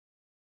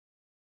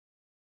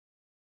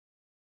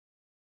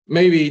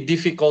maybe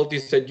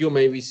difficulties that you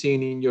may be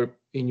seeing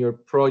in your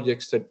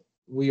projects that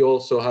we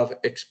also have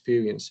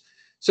experienced.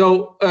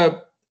 So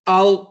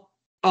I'll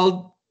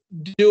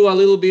do a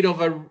little bit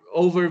of an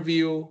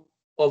overview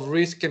of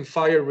risk and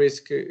fire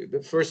risk,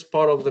 the first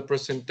part of the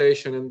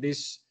presentation, and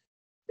this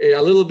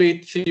a little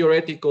bit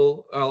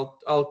theoretical.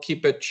 I'll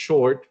keep it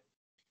short.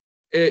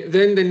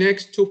 Then the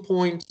next 2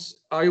 points,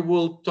 I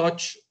will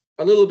touch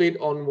a little bit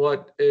on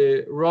what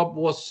Rob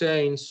was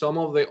saying, some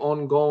of the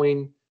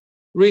ongoing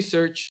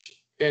research,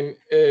 and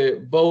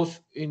both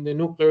in the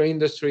nuclear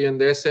industry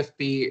and the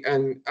SFPE,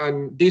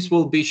 and this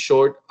will be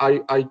short.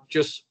 I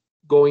just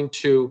going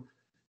to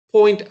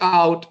point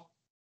out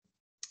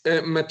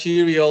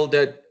material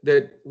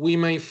that we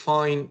may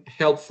find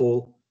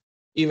helpful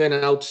even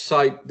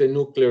outside the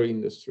nuclear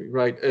industry,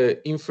 right?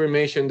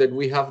 Information that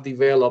we have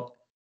developed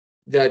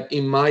that,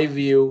 in my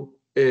view,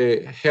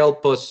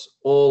 help us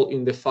all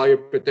in the fire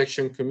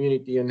protection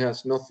community and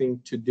has nothing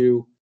to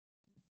do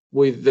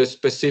with the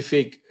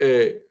specific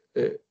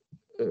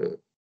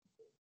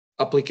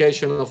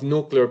application of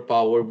nuclear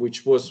power,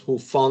 which was who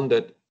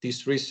funded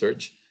this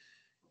research.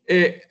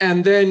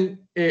 And then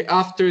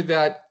after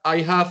that, I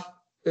have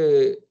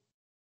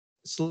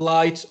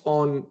slides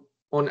on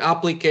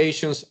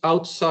applications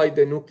outside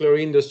the nuclear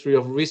industry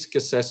of risk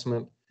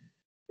assessment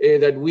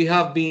that we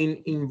have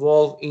been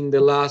involved in the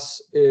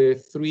last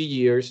 3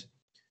 years.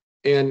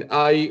 And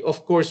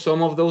of course,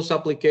 some of those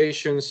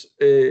applications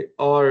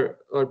are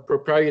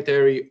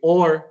proprietary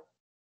or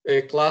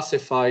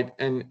classified,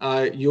 and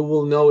you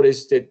will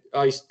notice that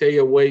I stay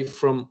away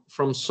from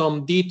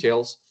some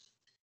details,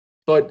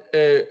 but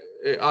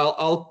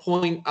I'll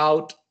point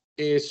out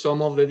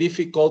some of the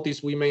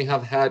difficulties we may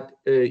have had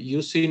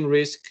using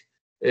risk,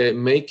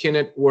 making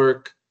it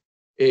work,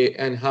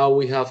 and how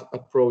we have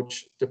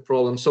approached the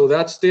problem. So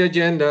that's the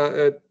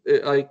agenda.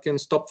 I can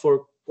stop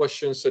for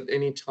questions at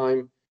any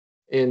time,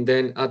 and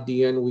then at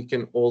the end we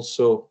can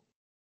also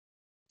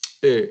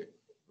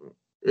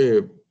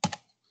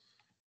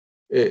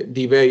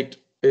debate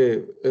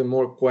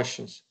more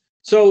questions.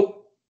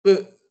 So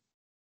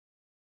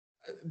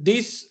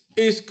this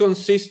is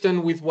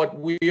consistent with what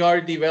we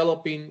are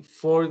developing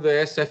for the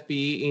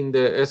SFPE in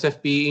the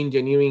SFPE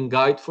Engineering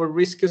Guide for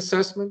Risk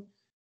Assessment.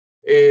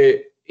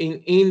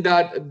 In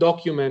that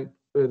document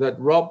that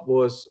Rob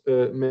was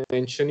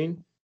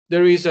mentioning,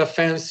 there is a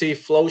fancy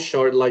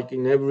flowchart, like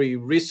in every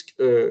risk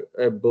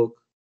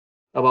book,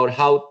 about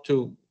how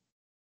to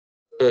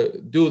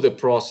do the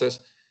process.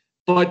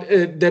 But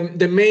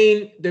the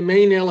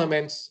main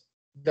elements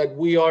that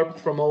we are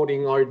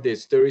promoting are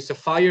this. There is a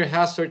fire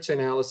hazards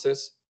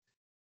analysis.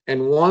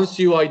 And once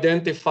you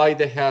identify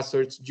the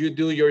hazards, you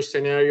do your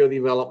scenario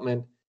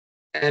development.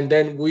 And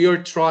then we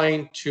are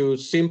trying to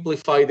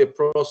simplify the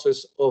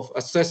process of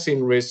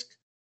assessing risk,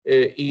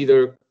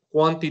 either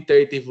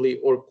quantitatively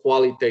or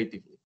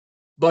qualitatively.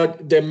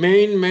 But the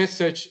main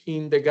message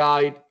in the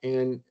guide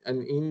and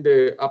in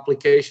the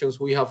applications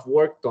we have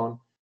worked on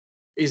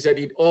is that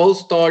it all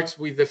starts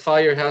with the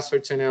fire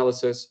hazards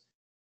analysis,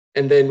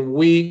 and then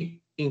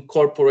we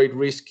incorporate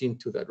risk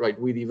into that, right?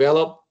 We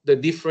develop the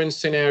different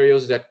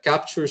scenarios that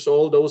captures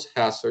all those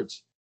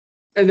hazards,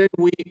 and then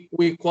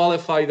we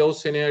qualify those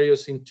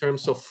scenarios in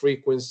terms of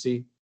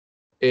frequency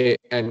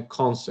and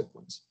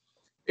consequence.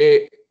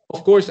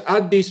 Of course,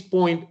 at this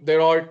point,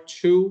 there are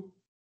two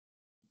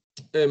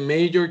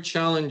major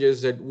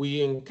challenges that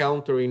we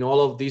encounter in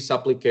all of these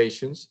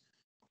applications.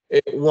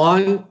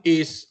 One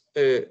is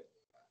a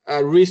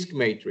risk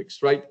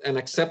matrix, right? An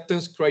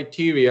acceptance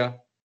criteria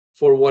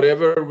for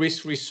whatever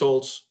risk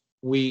results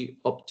we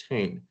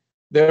obtain.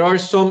 There are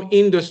some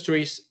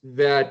industries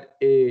that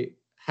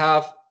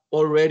have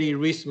already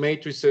risk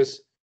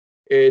matrices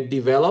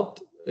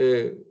developed.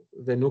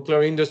 The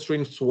nuclear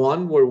industry is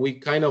one where we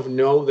kind of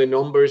know the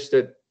numbers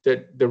that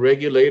the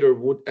regulator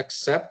would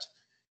accept.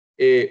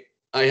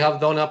 I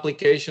have done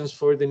applications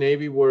for the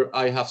Navy where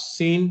I have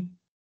seen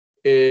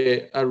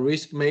a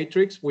risk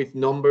matrix with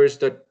numbers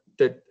that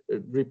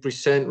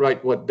represent,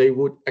 right, what they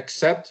would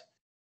accept.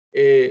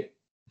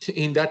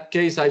 In that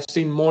case, I've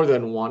seen more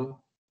than one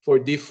for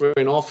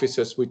different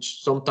offices,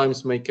 which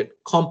sometimes make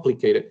it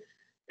complicated.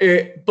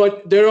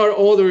 But there are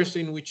others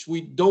in which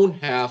we don't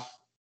have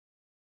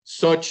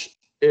such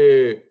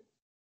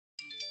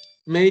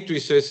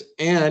matrices,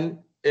 and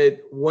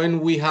when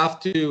we have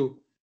to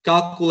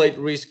calculate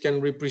risk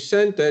and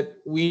represent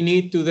it, we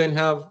need to then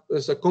have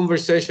as a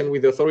conversation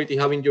with the authority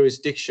having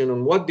jurisdiction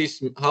on what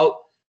these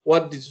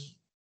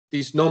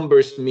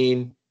numbers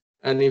mean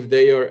and if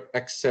they are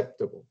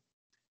acceptable.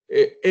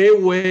 A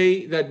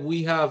way that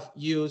we have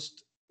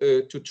used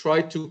to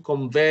try to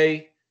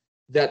convey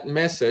that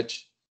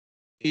message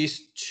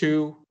is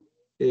to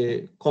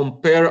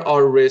compare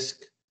our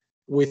risk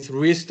with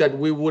risk that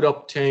we would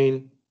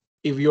obtain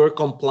if you're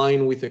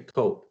complying with a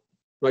code,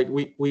 right?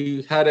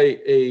 We had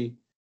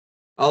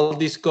I'll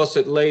discuss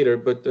it later,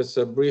 but as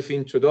a brief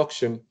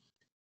introduction,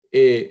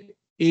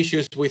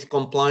 issues with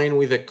complying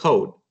with a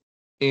code.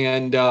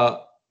 And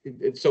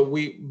so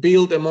we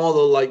build a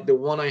model like the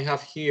one I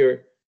have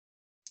here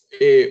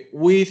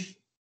with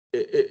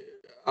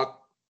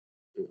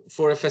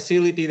for a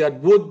facility that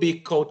would be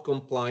code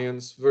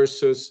compliance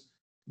versus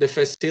the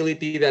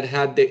facility that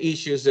had the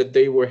issues that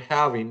they were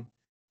having,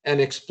 and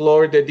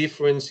explore the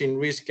difference in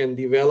risk and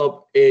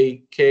develop a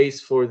case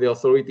for the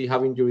authority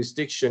having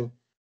jurisdiction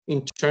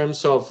in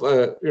terms of,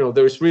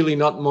 there's really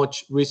not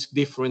much risk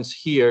difference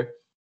here,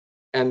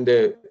 and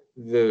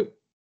the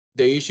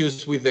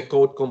issues with the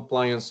code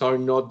compliance are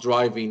not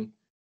driving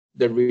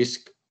the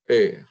risk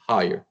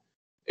higher.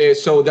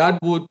 So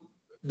that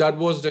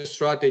was the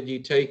strategy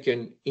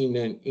taken in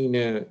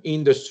an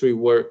industry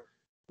where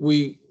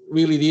we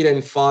really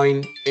didn't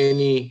find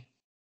any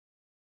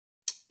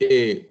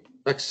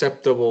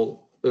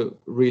acceptable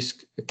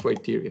risk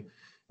criteria.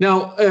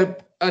 Now,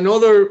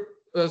 another,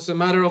 as a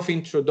matter of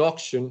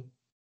introduction,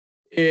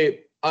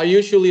 I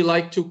usually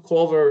like to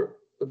cover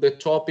the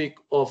topic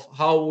of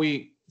how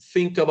we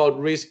think about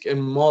risk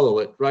and model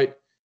it, right?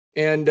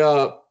 And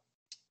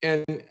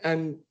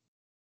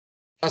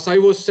as I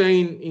was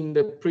saying in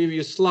the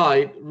previous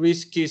slide,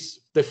 risk is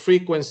the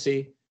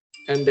frequency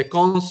and the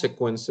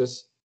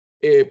consequences.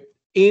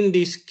 In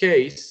this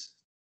case,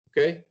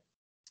 okay.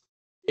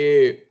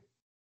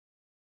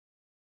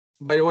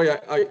 By the way,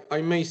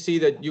 I may see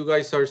that you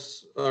guys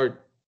are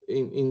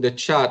in the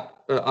chat.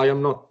 I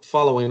am not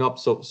following up,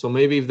 so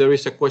maybe if there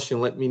is a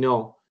question, let me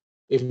know.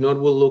 If not,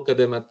 we'll look at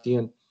them at the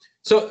end.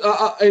 So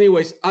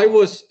anyways, I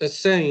was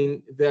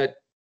saying that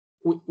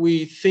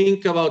we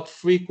think about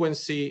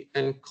frequency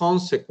and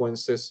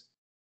consequences,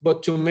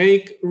 but to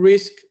make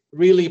risk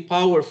really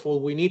powerful,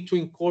 we need to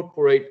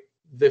incorporate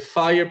the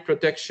fire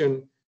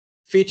protection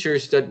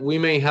features that we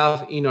may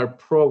have in our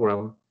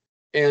program.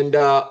 And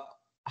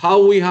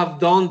how we have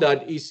done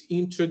that is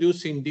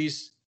introducing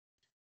this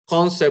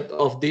concept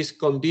of these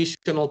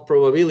conditional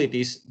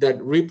probabilities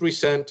that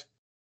represent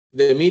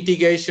the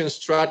mitigation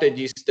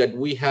strategies that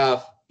we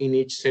have in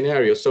each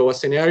scenario. So a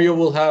scenario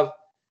will have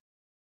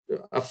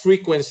a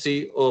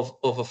frequency of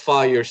a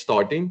fire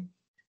starting.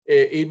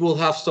 It will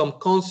have some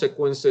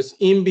consequences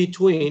in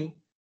between.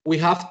 We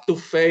have to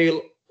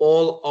fail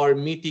all our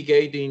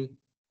mitigating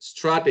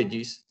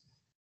strategies.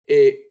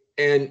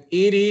 And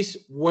it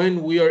is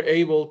when we are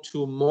able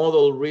to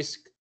model risk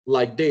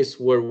like this,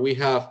 where we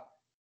have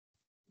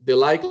the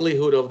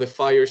likelihood of the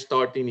fire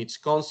starting, its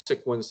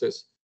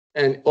consequences,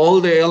 and all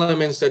the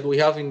elements that we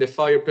have in the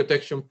fire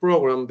protection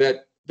program,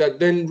 that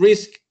then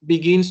risk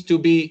begins to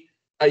be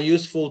a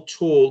useful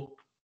tool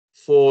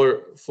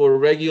for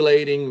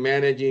regulating,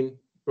 managing,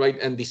 right,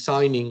 and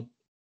designing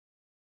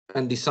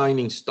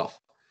stuff.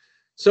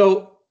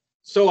 So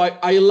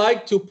I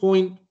like to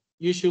point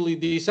usually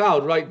this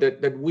out, right,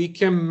 that we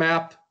can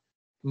map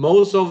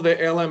most of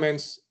the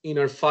elements in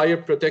our fire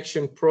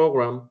protection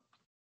program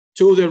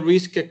to the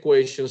risk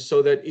equation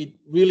so that it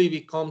really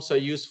becomes a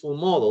useful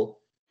model.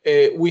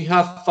 We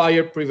have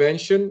fire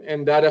prevention,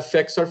 and that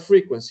affects our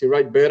frequency,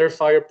 right? Better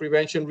fire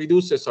prevention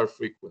reduces our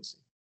frequency.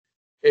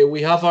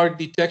 We have our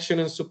detection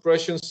and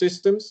suppression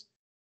systems,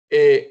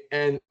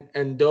 and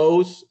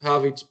those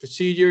have its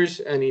procedures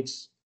and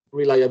its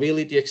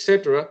reliability,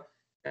 etc.,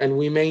 and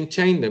we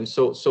maintain them.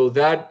 So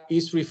that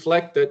is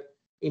reflected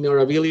in our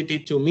ability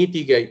to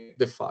mitigate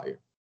the fire,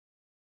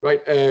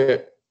 right?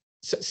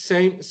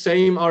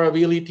 Same our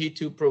ability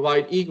to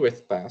provide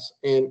egress paths,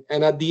 and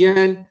at the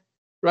end,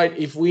 right,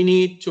 if we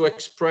need to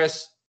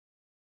express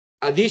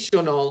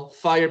additional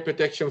fire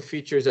protection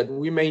features that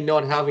we may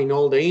not have in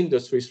all the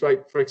industries,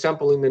 right? For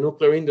example, in the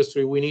nuclear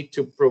industry, we need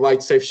to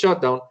provide safe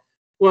shutdown.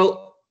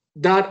 Well,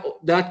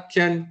 that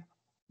can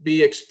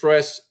be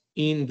expressed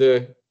in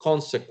the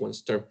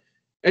consequence term.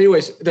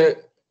 Anyways,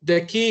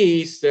 the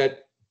key is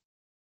that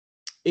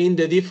in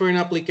the different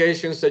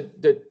applications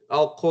that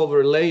I'll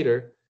cover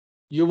later,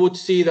 you would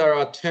see that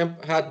our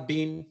attempt had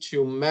been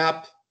to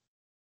map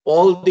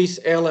all these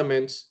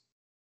elements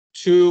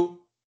to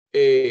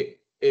a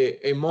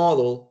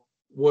model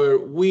where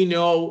we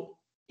know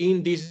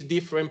in these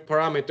different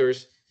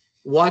parameters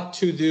what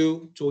to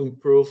do to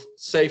improve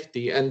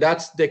safety, and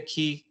that's the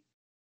key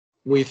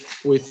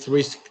with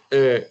risk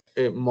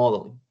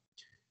modeling.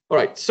 All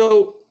right,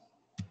 so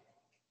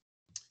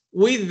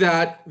with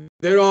that,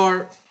 there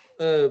are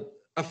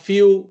a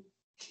few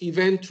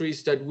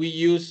inventories that we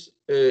use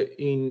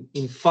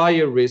in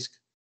fire risk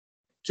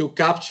to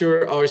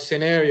capture our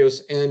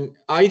scenarios, and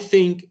I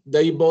think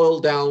they boil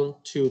down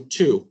to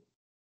two.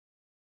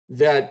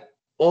 That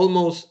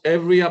almost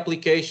every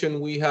application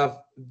we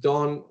have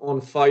done on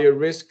fire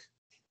risk,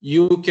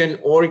 you can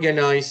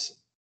organize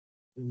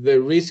the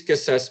risk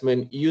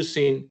assessment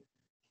using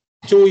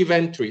two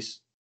inventories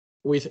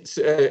with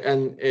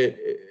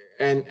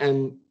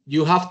and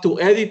you have to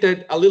edit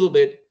it a little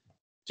bit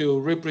to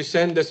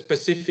represent the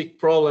specific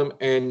problem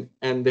and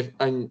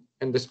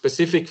the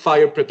specific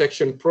fire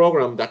protection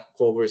program that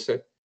covers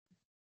it.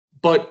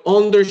 But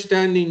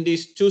understanding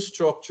these two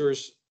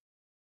structures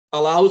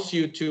allows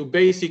you to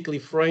basically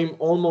frame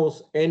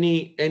almost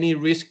any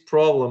risk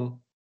problem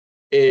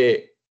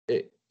in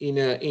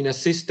a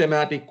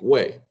systematic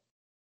way,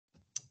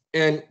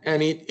 and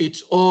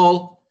it's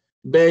all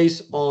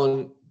based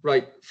on,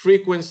 right,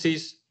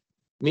 frequencies,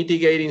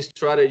 mitigating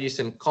strategies,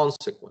 and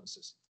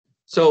consequences.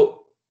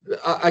 So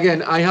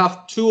again, I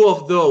have two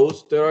of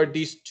those. There are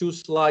these two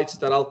slides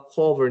that I'll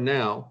cover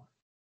now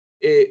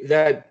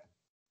that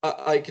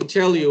I can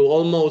tell you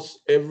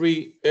almost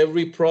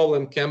every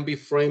problem can be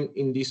framed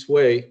in this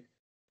way.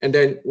 And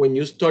then when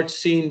you start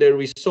seeing the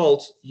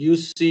results, you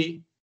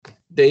see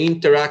the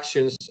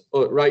interactions,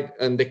 right,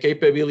 and the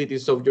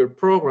capabilities of your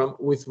program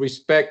with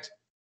respect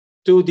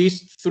to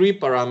these three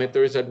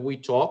parameters that we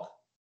talk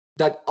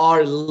that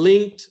are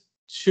linked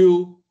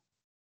to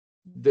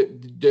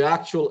the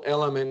actual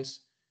elements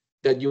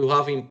that you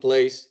have in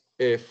place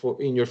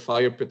in your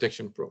fire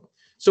protection program.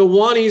 So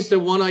one is the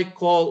one I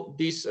call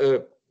this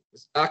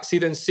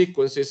accident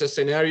sequence. Is a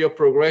scenario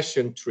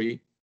progression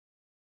tree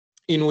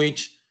in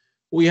which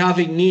we have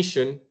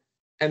ignition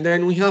and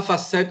then we have a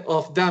set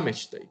of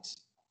damage states.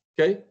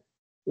 Okay,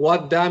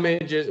 what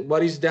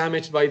is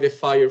damaged by the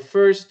fire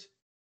first,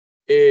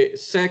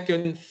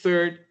 second,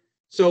 third.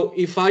 So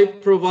if I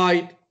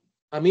provide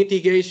a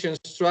mitigation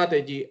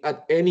strategy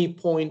at any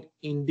point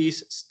in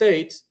these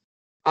states,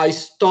 I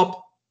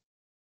stop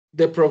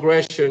the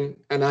progression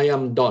and I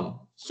am done.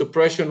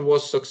 Suppression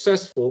was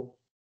successful.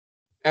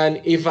 And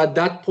if at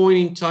that point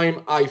in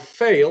time I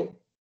fail,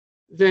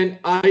 then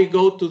I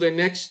go to the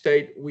next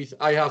state with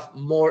I have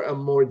more and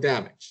more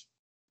damage.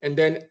 And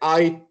then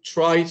I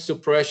try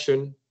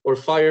suppression or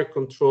fire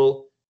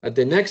control at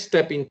the next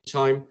step in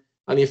time.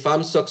 And if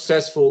I'm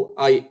successful,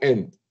 I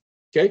end.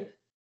 Okay.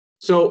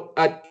 So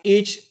at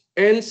each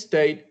end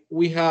state,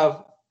 we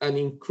have an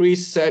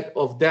increased set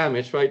of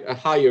damage, right? A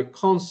higher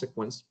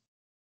consequence.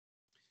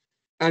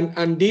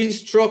 And this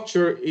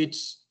structure,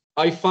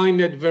 I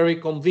find it very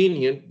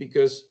convenient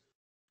because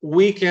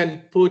we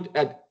can put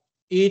at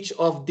each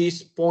of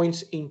these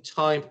points in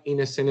time in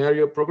a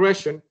scenario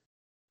progression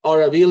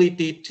our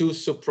ability to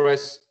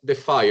suppress the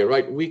fire,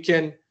 right?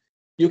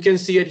 You can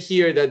see it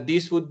here that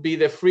this would be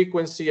the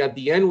frequency. At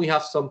the end, we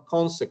have some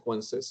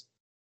consequences.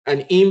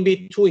 And in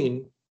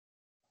between,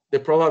 the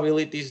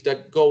probabilities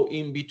that go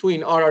in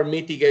between are our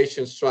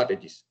mitigation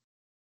strategies.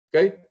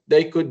 Okay,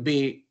 they could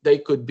be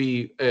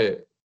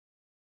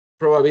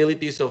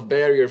probabilities of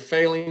barrier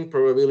failing,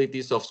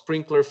 probabilities of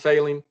sprinkler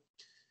failing,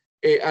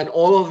 and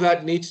all of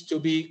that needs to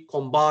be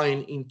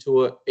combined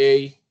into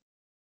a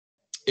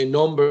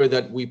number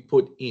that we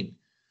put in.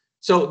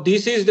 So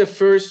this is the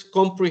first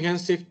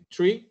comprehensive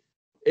tree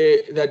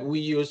that we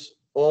use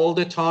all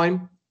the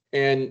time,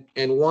 and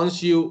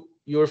once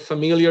you're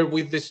familiar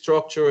with the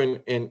structure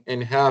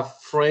and have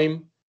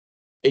framed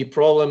a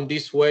problem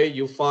this way,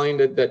 you find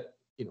that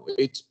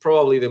it's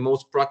probably the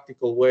most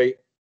practical way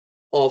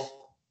of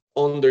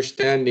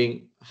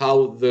understanding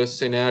how the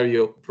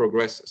scenario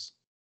progresses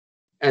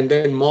and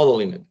then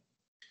modeling it.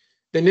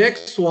 The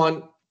next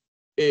one,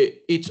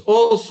 it's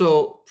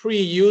also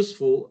pretty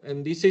useful,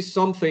 and this is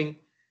something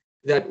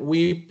that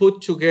we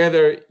put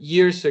together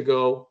years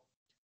ago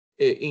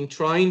in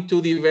trying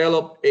to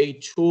develop a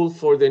tool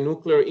for the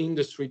nuclear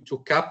industry to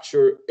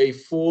capture a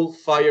full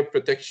fire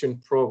protection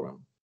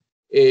program.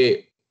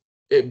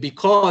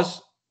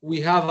 Because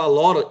we have a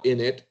lot in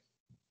it,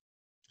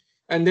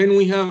 and then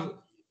we have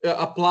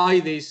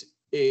applied this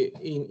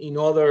in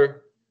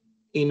other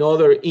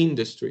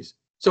industries.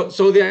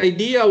 So the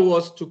idea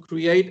was to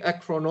create a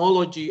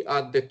chronology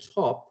at the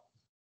top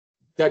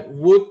that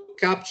would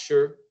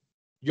capture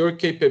your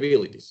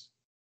capabilities,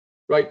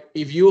 right?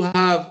 If you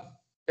have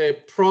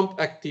prompt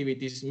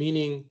activities,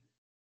 meaning,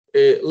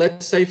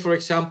 let's say, for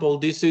example,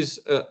 this is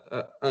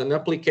an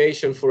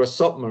application for a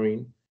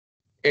submarine,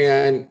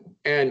 and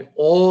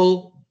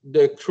all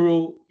the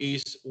crew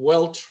is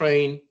well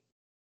trained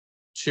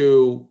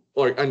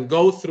and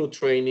go through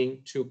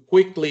training to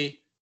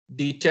quickly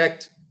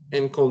detect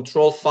and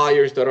control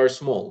fires that are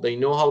small. They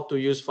know how to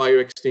use fire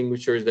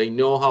extinguishers. They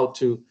know how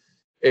to.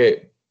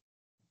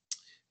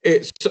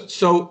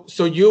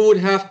 So you would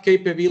have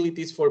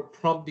capabilities for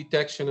prompt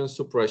detection and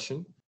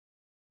suppression.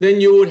 Then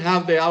you would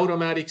have the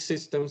automatic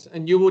systems,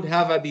 and you would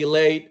have a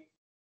delayed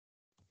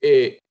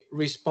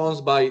response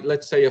by,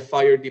 let's say, a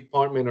fire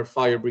department or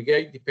fire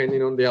brigade,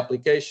 depending on the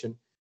application.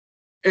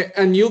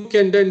 And you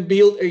can then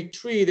build a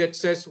tree that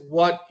says,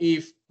 what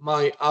if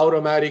my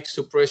automatic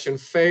suppression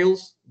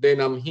fails?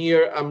 Then I'm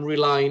here, I'm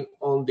relying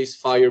on this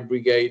fire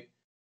brigade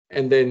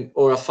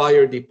or a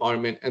fire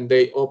department, and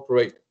they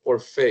operate or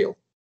fail.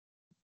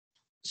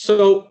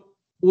 So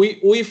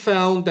we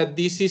found that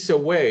this is a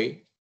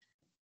way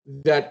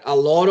that a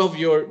lot of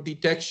your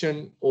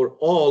detection, or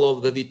all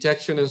of the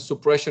detection and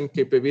suppression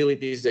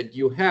capabilities that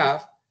you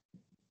have,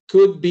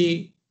 could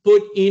be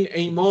put in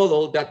a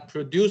model that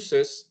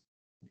produces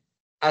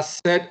a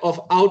set of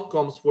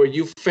outcomes where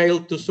you fail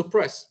to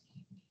suppress.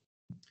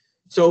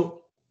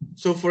 So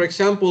for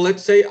example,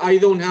 let's say I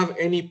don't have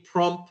any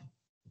prompt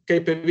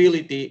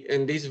capability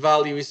and this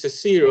value is a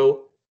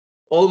 0.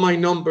 All my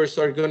numbers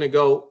are going to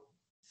go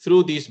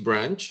through this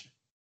branch.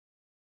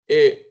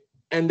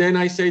 And then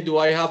I say, do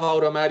I have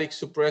automatic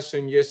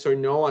suppression? Yes or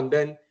no? And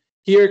then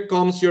here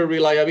comes your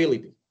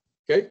reliability.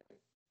 Okay.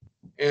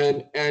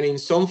 And in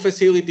some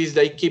facilities,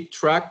 they keep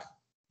track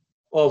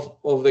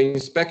of the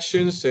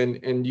inspections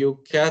and you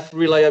have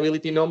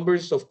reliability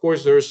numbers. Of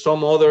course, there are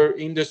some other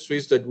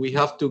industries that we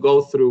have to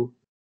go through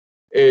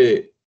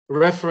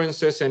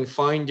references and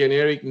find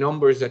generic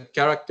numbers that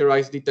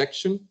characterize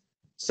detection.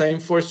 Same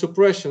for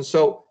suppression.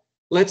 So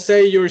let's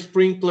say your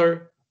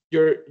sprinkler,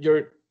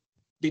 your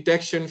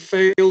detection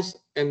fails,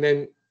 and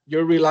then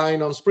you're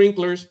relying on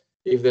sprinklers.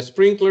 If the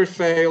sprinkler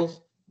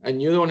fails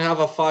and you don't have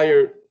a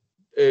fire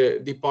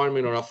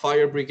department or a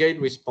fire brigade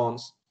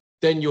response,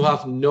 then you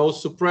have no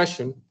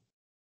suppression.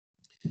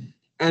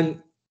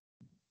 And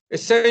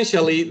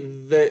essentially,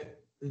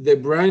 the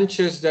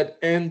branches that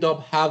end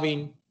up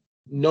having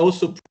no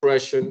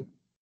suppression,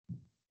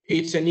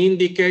 it's an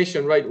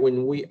indication, right,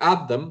 when we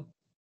add them,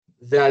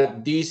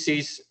 that this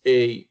is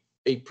a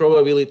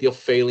probability of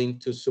failing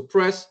to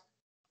suppress,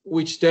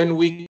 which then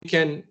we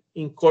can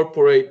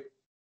incorporate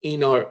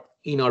in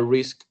our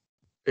risk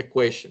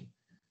equation.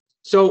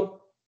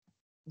 So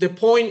the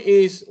point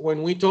is,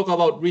 when we talk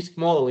about risk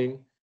modeling,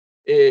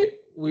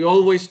 we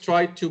always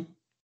try to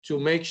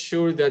make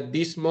sure that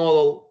this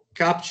model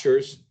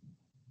captures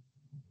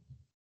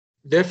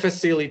the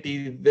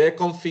facility, the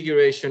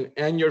configuration,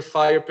 and your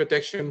fire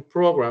protection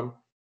program.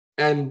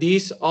 And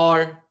these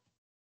are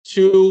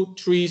two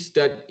trees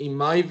that, in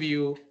my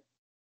view,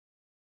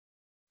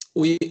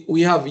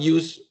 we have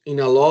used in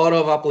a lot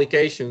of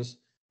applications,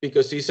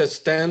 because it's a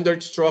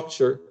standard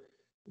structure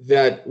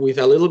that, with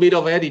a little bit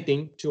of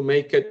editing to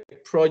make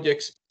it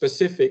project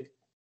specific,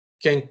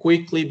 can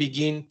quickly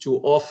begin to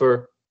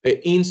offer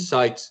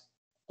insights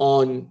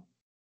on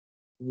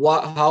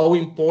how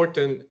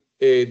important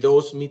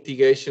those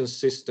mitigation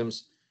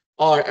systems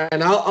are.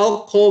 And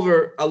I'll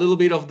cover a little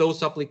bit of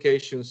those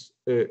applications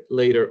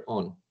later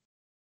on.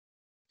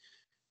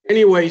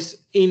 Anyways,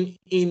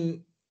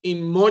 in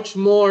much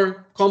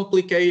more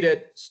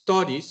complicated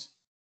studies,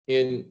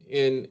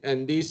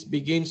 and this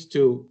begins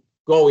to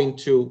go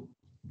into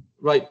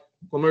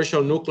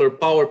commercial nuclear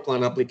power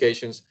plant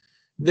applications,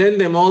 then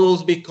the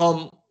models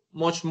become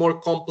much more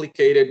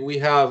complicated. We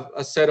have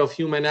a set of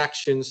human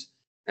actions,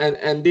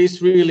 and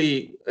this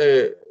really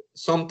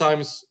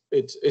sometimes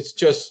it's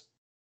just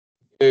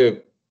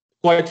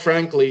quite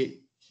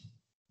frankly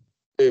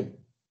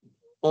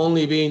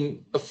only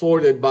being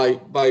afforded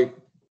by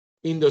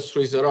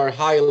industries that are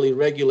highly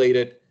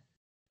regulated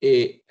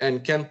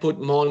and can put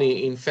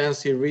money in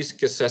fancy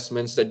risk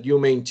assessments that you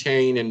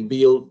maintain and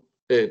build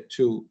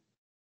to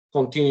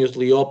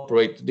continuously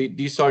operate.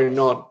 These are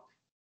not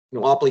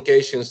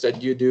applications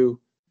that you do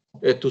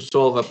to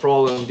solve a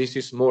problem. This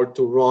is more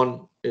to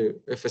run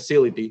a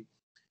facility.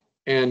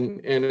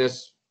 And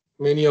as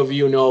many of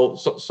you know,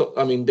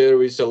 I mean,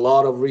 there is a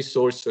lot of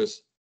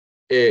resources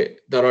that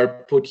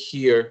are put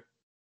here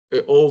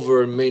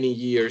over many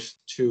years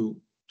to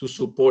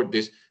support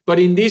this. But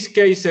in these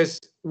cases,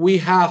 we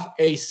have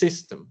a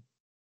system,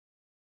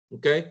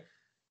 okay?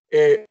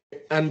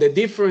 And the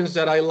difference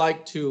that I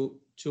like to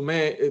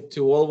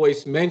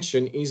always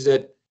mention is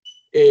that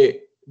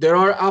there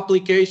are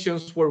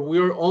applications where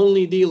we're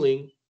only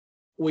dealing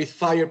with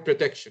fire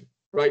protection,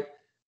 right?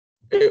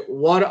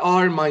 What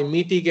are my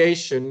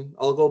mitigation?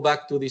 I'll go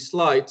back to these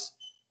slides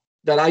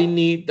that I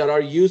need, that are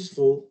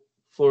useful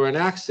for an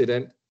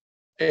accident.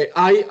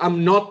 I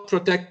am not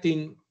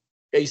protecting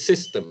a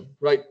system,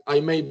 right? I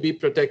may be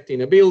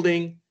protecting a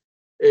building,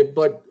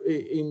 but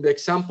in the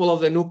example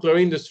of the nuclear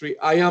industry,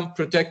 I am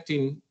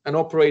protecting an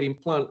operating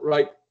plant,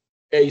 right?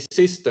 A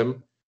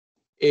system,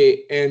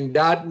 and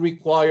that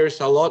requires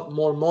a lot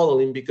more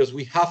modeling, because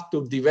we have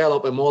to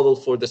develop a model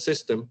for the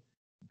system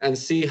and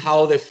see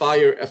how the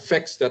fire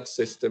affects that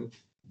system.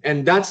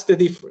 And that's the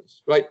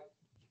difference, right?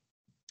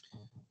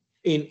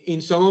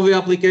 In some of the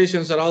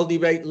applications that I'll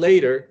debate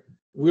later,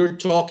 we're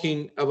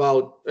talking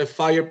about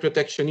fire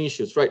protection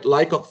issues, right?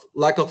 Lack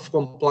of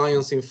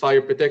compliance in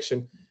fire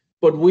protection,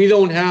 but we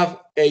don't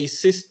have a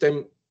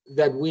system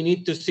that we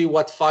need to see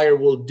what fire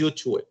will do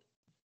to it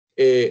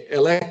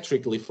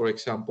electrically, for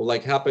example,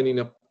 like happened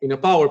in a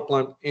power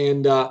plant.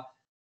 And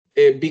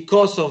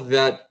because of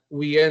that,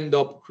 we end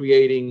up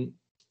creating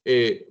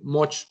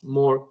much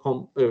more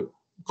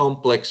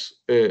complex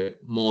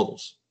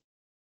models.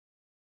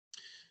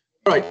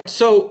 All right,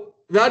 so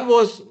that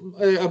was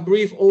a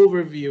brief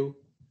overview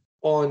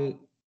on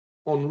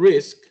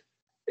risk.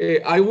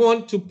 I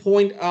want to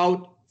point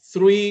out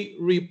 3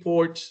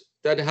 reports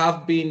that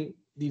have been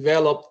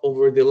developed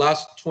over the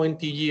last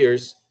 20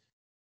 years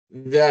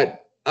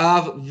that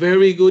have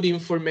very good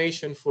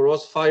information for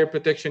us fire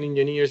protection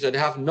engineers that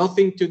have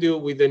nothing to do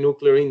with the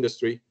nuclear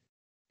industry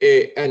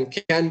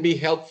and can be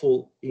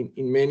helpful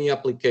in many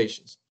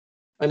applications.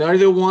 And are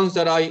the ones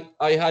that I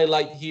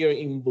highlight here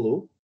in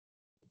blue.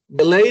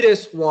 The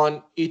latest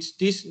one, it's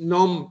this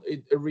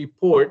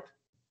report,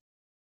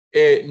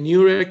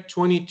 NUREC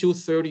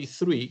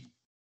 2233.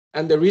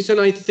 And the reason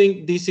I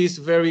think this is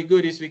very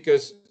good is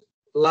because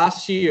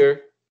last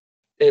year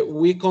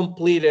we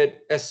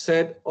completed a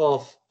set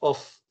of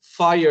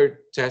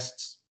fire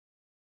tests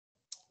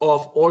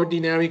of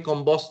ordinary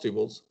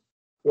combustibles,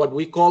 what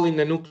we call in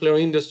the nuclear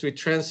industry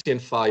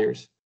transient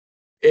fires,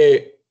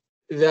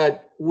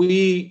 that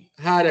we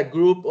had a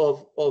group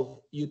of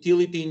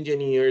utility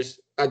engineers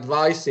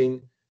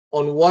advising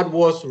on what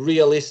was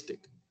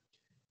realistic.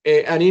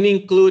 And it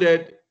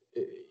included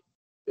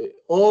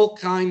all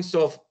kinds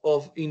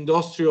of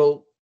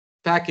industrial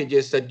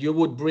packages that you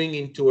would bring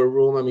into a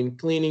room. I mean,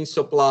 cleaning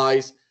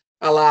supplies,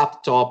 a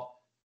laptop,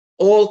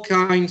 all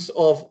kinds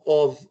of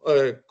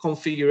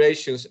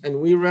configurations. And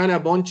we ran a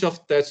bunch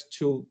of tests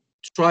to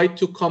try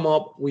to come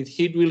up with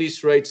heat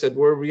release rates that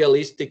were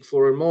realistic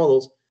for our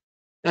models.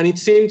 And it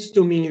seems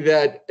to me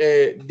that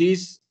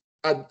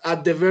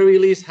at the very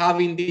least,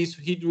 having these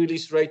heat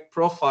release rate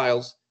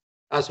profiles,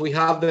 as we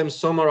have them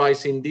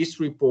summarized in this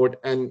report,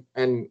 and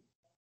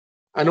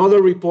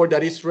another report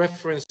that is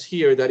referenced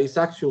here, that is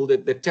actually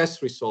the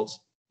test results,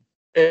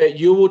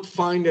 you would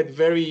find it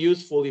very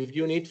useful if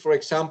you need, for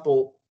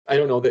example, I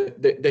don't know,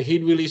 the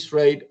heat release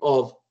rate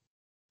of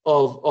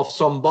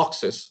some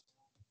boxes,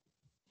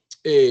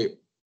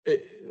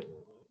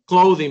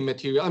 clothing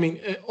material. I mean,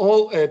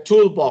 all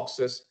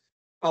toolboxes.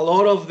 A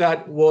lot of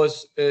that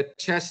was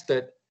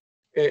tested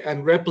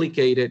and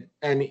replicated,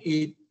 and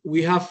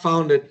we have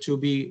found it to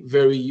be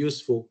very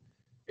useful.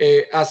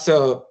 As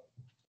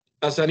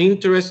an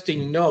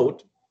interesting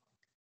note,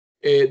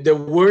 the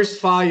worst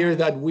fire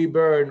that we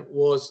burned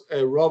was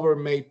a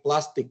Rubbermaid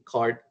plastic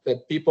cart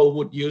that people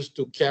would use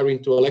to carry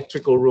into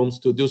electrical rooms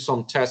to do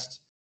some tests.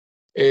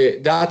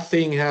 That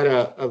thing had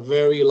a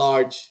very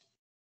large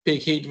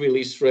peak heat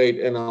release rate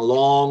and a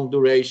long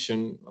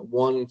duration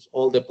once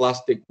all the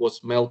plastic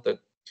was melted.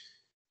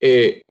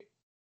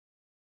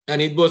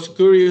 And it was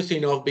curious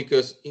enough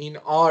because in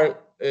our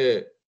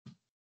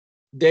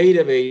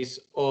database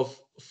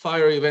of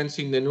fire events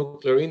in the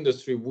nuclear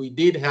industry, we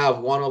did have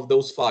one of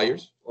those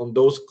fires on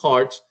those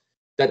carts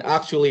that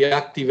actually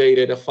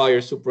activated a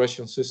fire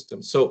suppression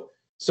system. So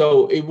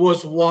it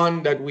was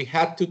one that we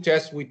had to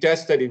test. We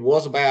tested, it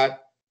was bad,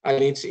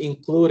 and it's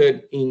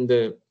included in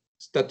the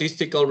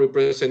statistical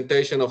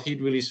representation of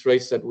heat release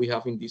rates that we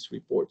have in this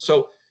report.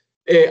 So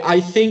I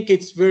think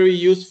it's very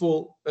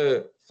useful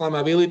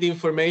flammability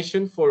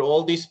information for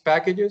all these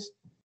packages,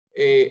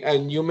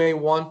 and you may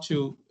want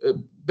to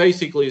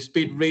basically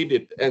speed read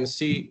it and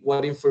see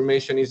what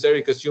information is there,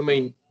 because you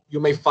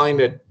may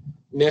find it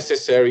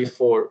necessary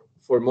for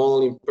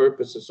modeling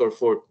purposes or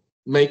for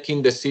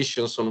making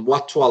decisions on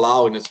what to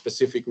allow in a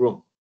specific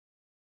room.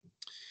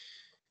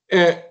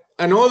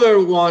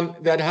 Another one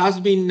that has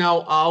been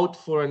now out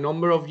for a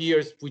number of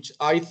years, which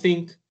I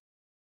think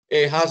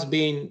has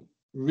been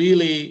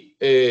really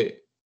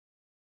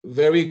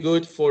very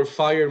good for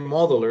fire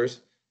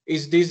modelers,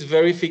 is this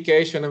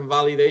verification and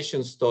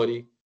validation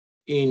study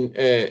in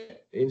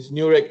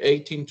NUREC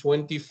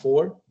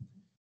 1824.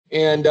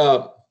 And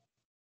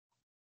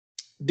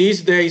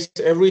these days,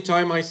 every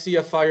time I see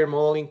a fire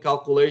modeling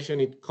calculation,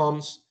 it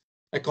comes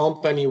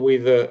accompanied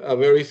with a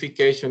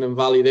verification and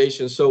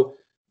validation. So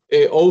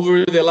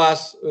over the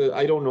last,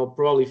 I don't know,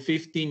 probably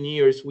 15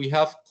 years, we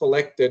have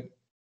collected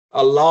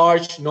a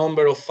large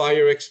number of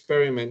fire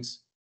experiments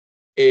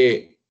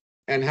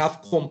and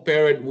have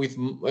compared with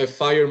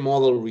fire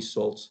model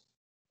results.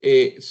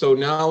 So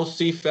now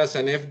CFAS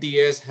and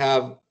FDS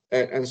have,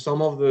 and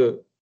some of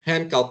the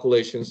hand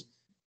calculations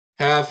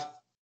have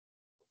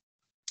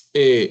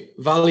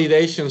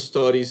validation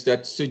studies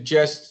that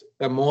suggest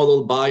a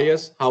model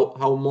bias,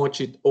 how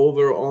much it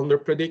over or under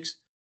predicts,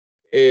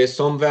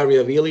 some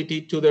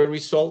variability to the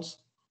results,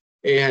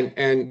 and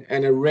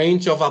a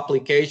range of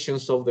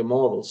applications of the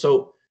model.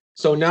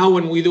 So now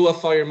when we do a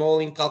fire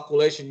modeling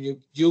calculation,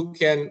 you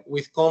can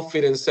with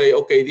confidence say,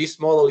 okay, this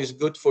model is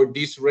good for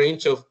this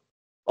range of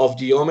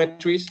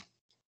geometries,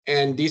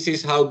 and this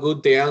is how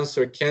good the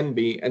answer can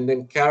be, and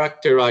then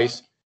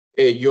characterize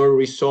your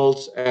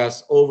results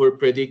as over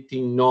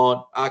predicting,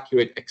 not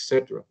accurate,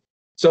 etc.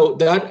 So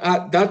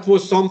that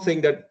was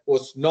something that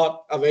was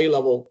not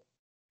available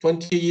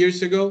 20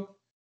 years ago,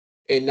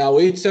 and now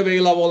it's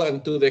available.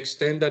 And to the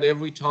extent that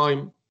every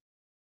time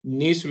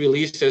NIST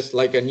releases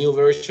like a new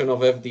version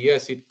of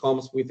FDS, it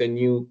comes with a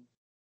new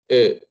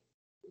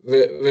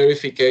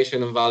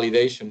verification and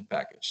validation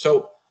package.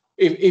 So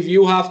if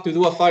you have to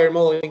do a fire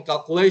modeling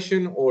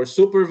calculation or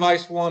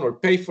supervise one or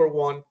pay for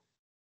one,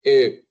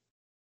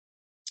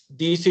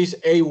 this is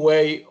a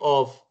way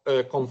of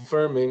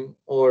confirming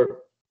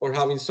or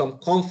having some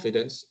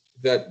confidence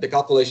that the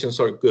calculations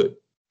are good.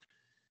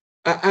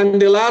 And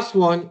the last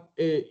one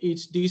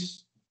is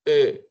this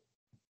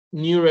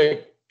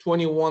NUREC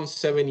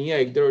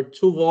 2178. There are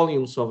 2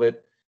 volumes of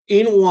it.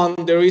 In one,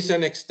 there is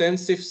an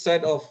extensive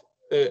set of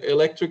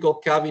electrical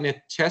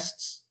cabinet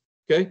tests,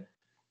 okay?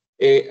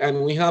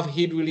 And we have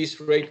heat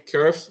release rate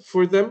curves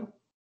for them.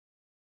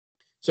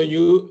 So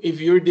if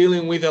you're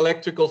dealing with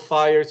electrical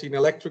fires in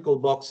electrical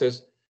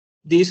boxes,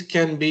 this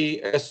can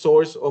be a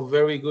source of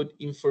very good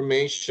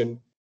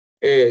information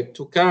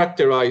to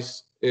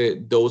characterize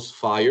those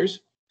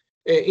fires.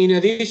 In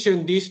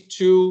addition, these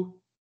 2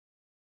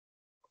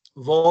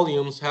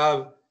 volumes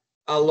have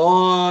a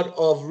lot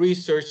of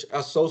research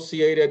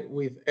associated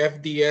with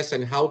FDS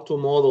and how to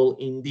model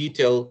in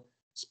detail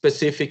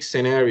specific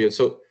scenarios.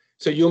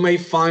 So you may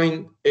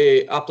find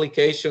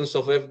applications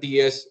of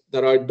FDS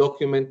that are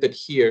documented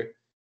here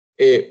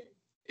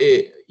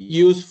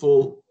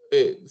useful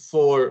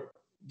for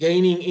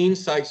gaining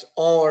insights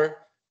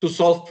or to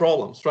solve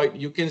problems, right?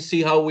 You can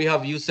see how we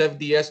have used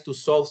FDS to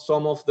solve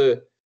some of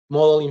the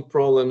modeling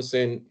problems,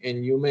 and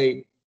you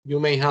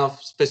may have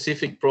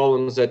specific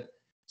problems that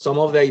some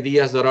of the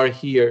ideas that are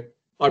here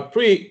are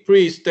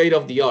pretty state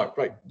of the art,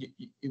 right?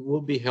 It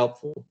will be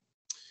helpful.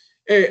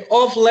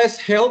 Of less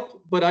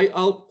help, but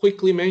I'll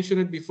quickly mention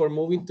it before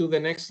moving to the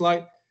next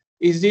slide,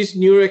 is this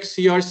Nurex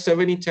CR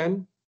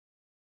 7010,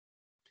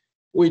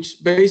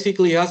 which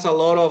basically has a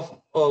lot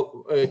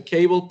of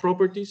cable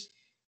properties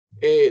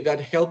that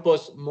help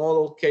us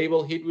model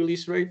cable heat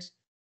release rates.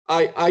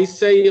 I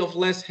say of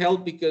less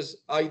help because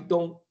I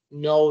don't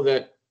know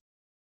that,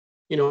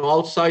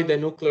 outside the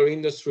nuclear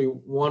industry,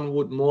 one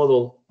would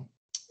model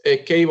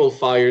cable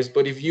fires.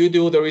 But if you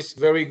do, there is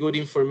very good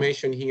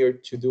information here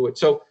to do it.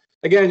 So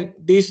again,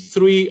 these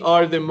three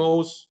are the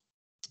most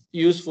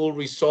useful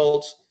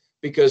results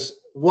because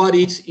what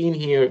is in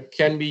here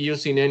can be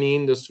used in any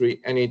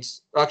industry, and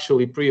it's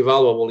actually pretty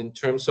valuable in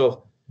terms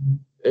of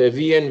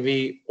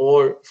VNV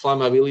or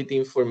flammability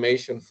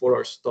information for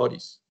our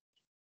studies.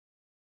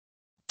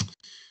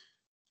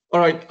 All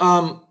right.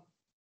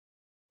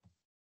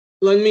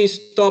 Let me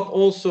stop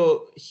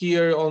also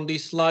here on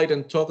this slide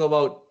and talk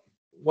about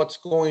what's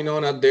going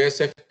on at the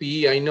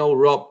SFPE. I know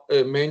Rob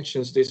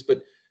mentions this,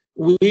 but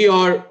we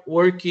are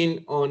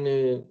working on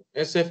a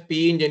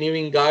SFPE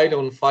engineering guide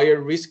on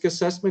fire risk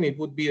assessment. It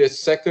would be the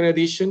second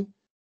edition.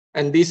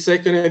 And this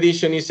second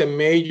edition is a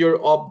major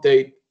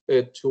update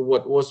to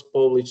what was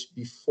published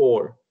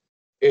before.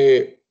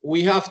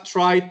 We have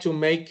tried to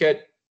make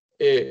it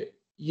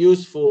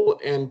useful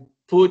and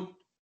put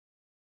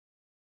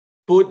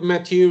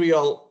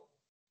material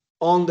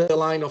on the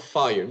line of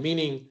fire,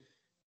 meaning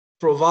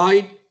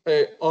provide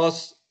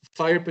us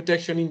fire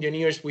protection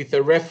engineers with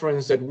a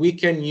reference that we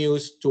can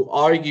use to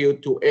argue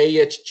to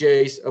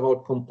AHJs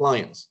about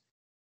compliance.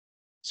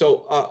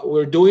 So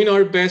we're doing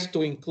our best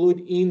to include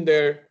in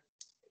there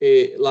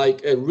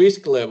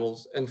risk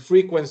levels and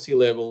frequency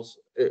levels,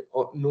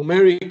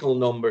 numerical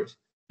numbers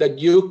that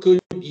you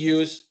could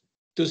use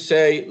to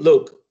say,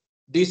 look,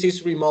 this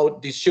is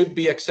remote, this should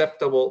be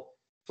acceptable.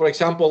 For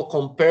example,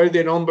 compare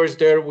the numbers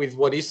there with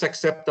what is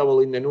acceptable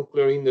in the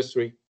nuclear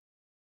industry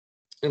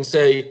and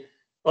say,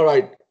 all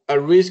right, a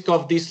risk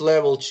of this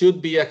level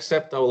should be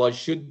acceptable. I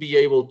should be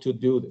able to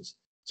do this.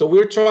 So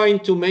we're trying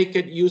to make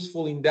it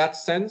useful in that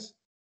sense.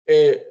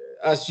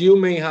 As you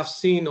may have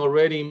seen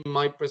already in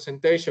my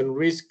presentation,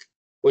 risk,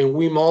 when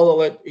we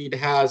model it, it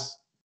has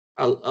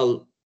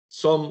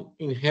some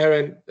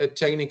inherent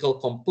technical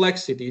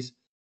complexities.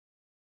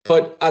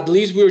 But at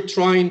least we're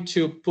trying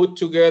to put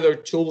together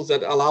tools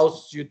that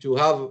allows you to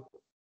have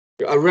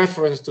a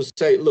reference to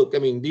say, look, I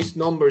mean, these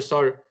numbers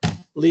are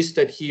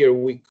listed here.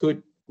 We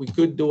could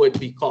do it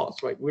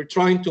because, right? We're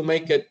trying to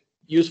make it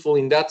useful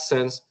in that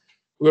sense.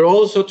 We're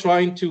also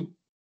trying to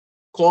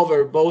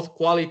cover both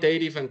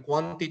qualitative and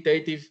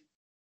quantitative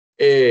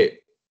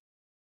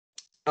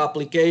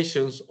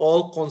applications,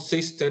 all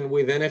consistent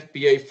with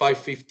NFPA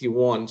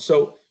 551.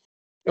 So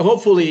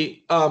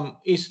hopefully,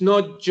 it's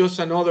not just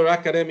another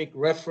academic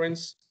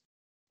reference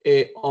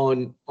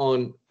on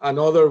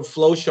another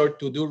flowchart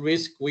to do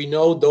risk. We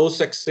know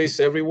those exist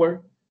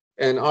everywhere.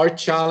 And our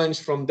challenge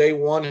from day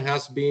one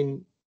has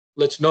been,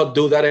 let's not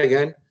do that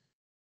again.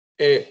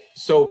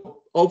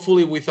 So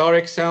hopefully with our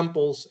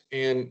examples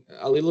and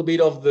a little bit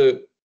of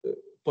the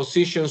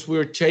positions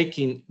we're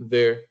taking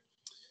there,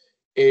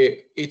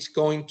 it's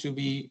going to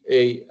be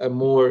a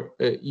more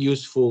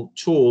useful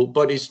tool.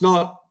 But it's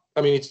not,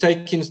 I mean, it's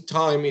taking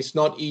time, it's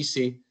not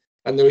easy,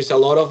 and there is a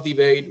lot of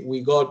debate.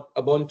 We got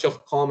a bunch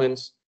of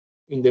comments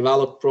in the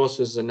ballot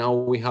process, and now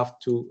we have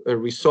to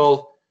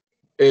resolve.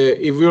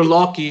 If we're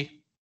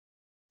lucky,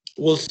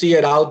 we'll see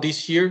it out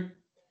this year.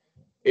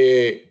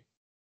 But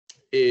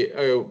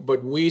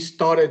we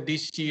started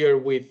this year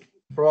with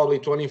probably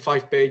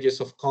 25 pages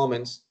of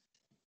comments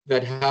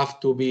that have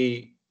to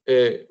be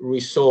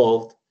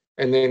resolved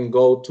and then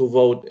go to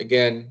vote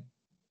again,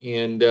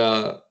 and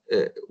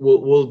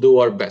we'll do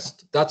our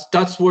best.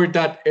 That's where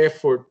that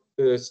effort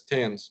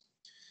stands.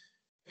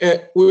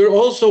 We're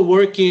also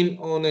working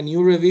on a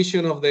new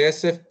revision of the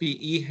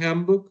SFPE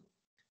handbook,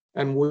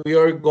 and we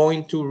are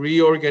going to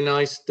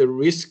reorganize the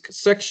risk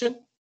section.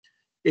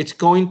 It's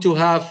going to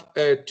have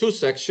two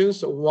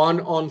sections,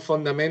 one on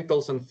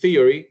fundamentals and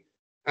theory,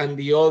 and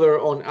the other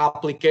on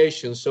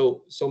application.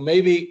 So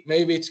maybe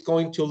it's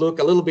going to look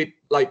a little bit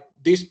like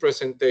this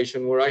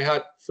presentation, where I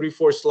had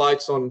 3-4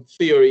 slides on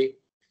theory,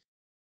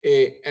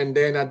 and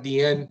then at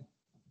the end,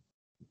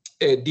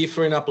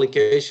 different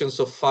applications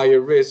of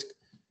fire risk.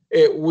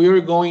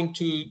 We're going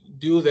to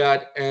do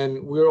that,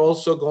 and we're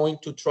also going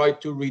to try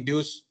to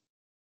reduce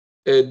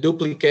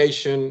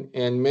duplication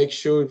and make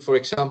sure, for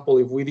example,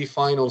 if we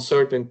define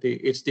uncertainty,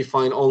 it's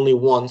defined only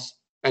once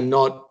and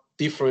not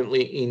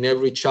differently in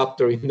every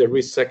chapter in the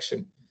risk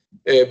section,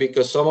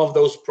 because some of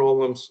those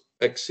problems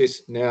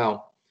exist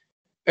now.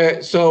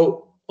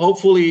 So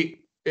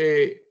hopefully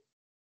we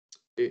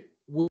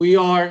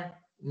are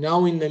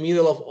now in the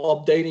middle of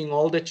updating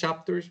all the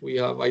chapters. We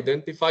have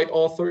identified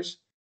authors.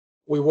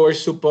 We were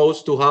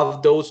supposed to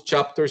have those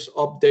chapters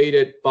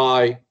updated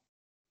by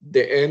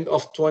the end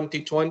of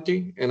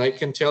 2020, and I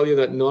can tell you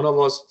that none of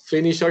us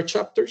finished our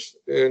chapters,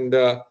 and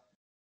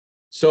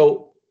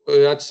so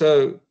that's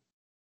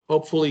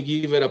hopefully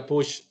give it a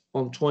push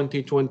on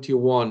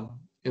 2021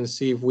 and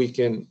see if we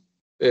can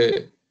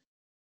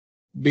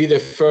be the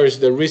first,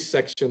 the risk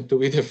section to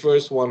be the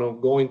first one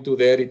of going to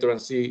the editor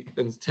and see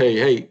and say,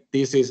 hey,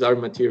 this is our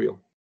material.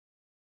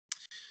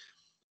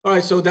 All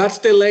right, so that's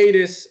the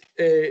latest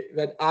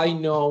that I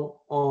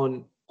know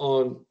on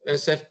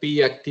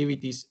SFPE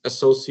activities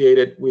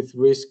associated with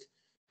risk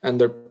and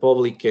their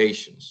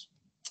publications.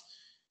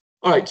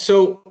 All right,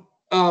 so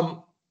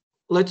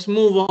let's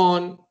move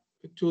on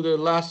to the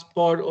last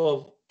part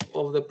of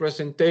the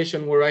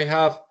presentation, where I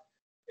have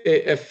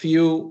a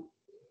few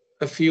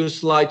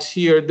slides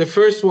here. The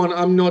first one,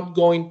 I'm not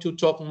going to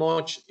talk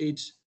much.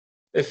 It's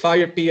a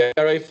fire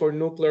PRA for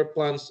nuclear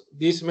plants.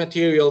 This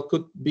material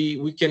could be,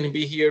 we can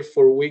be here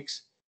for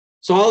weeks.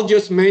 So I'll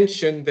just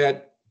mention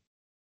that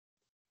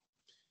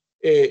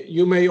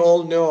you may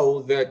all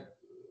know that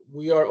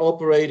we are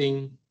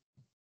operating,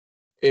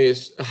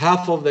 is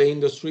half of the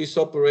industry is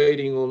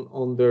operating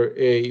under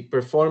a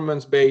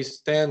performance-based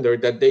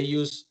standard that they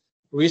use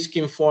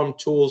risk-informed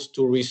tools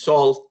to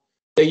resolve.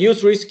 They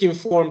use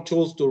risk-informed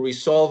tools to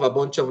resolve a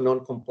bunch of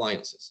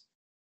non-compliances.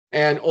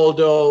 And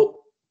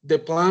although the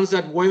plants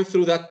that went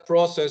through that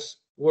process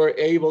were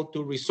able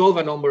to resolve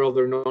a number of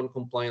their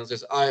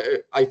non-compliances,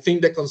 I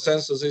think the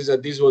consensus is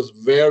that this was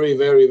very,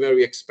 very,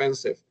 very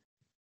expensive.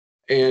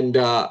 And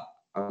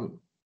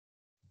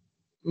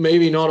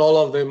maybe not all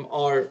of them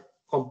are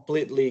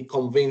completely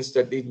convinced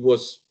that it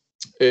was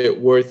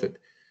worth it.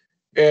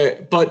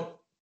 But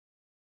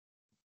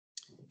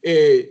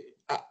it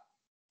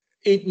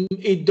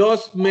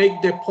does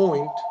make the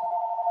point.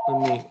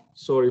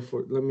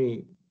 Let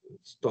me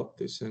stop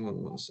this. Hang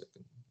on one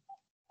second.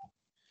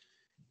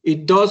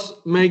 It does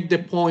make the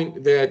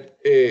point that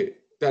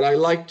that I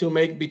like to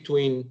make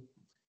between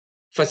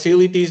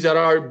facilities that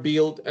are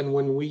built and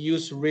when we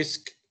use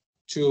risk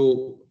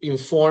to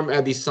inform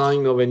a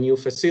design of a new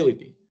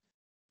facility,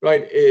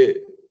 right?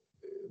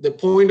 The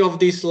point of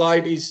this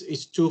slide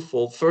is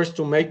twofold. First,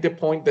 to make the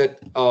point that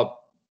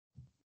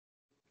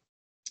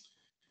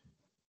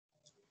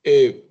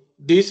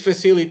these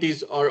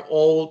facilities are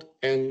old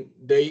and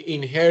they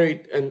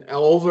inherit, and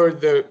over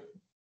the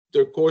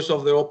course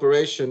of their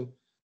operation,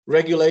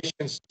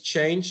 regulations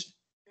changed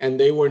and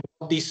they were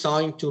not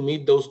designed to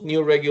meet those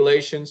new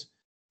regulations,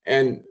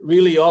 and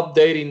really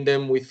updating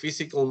them with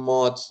physical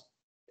mods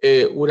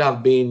would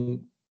have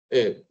been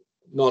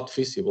not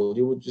feasible.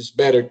 It would just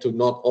better to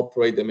not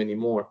operate them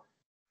anymore.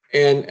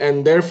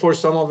 And therefore,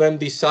 some of them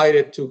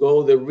decided to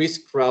go the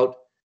risk route,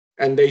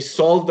 and they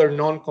solved their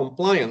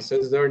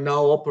non-compliances. They're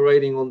now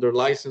operating under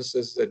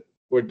licenses that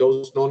where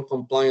those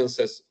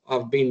non-compliances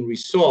have been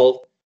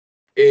resolved.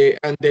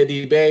 And the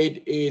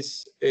debate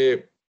is,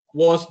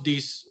 was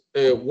this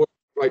work,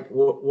 right?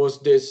 Was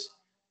this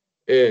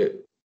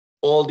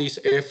all this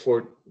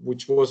effort,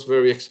 which was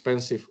very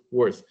expensive,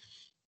 worth?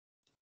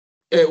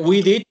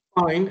 We did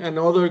find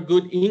another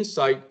good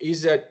insight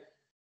is that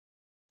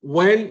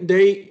when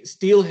they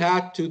still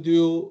had to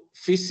do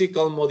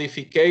physical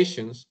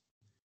modifications,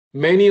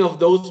 many of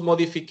those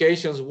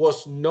modifications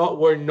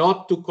were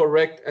not to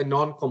correct a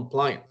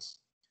non-compliance,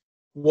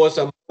 was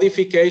a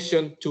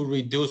modification to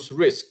reduce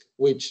risk,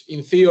 which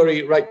in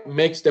theory, right,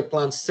 makes the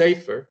plant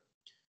safer.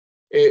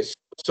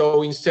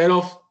 So instead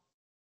of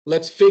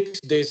let's fix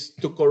this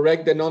to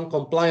correct the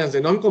non-compliance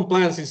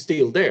is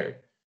still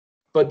there,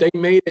 but they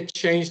made a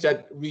change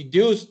that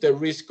reduced the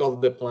risk of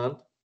the plant,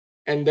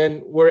 and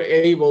then we're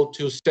able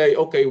to say,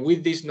 okay,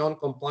 with these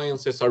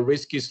non-compliances, our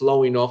risk is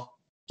low enough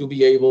to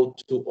be able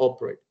to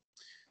operate.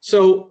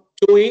 So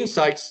two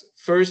insights.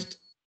 First,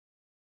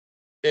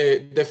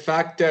 the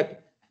fact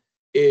that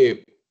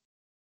they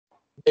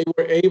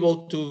were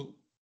able to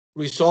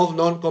resolve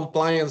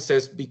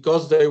non-compliances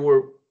because they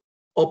were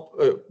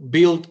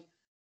built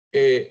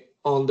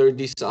under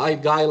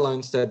design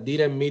guidelines that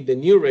didn't meet the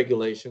new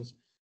regulations,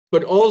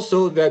 but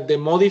also that the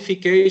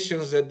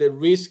modifications that the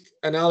risk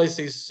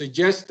analysis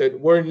suggested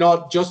were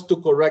not just to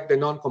correct the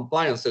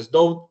non-compliances.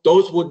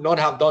 Those would not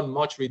have done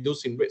much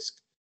reducing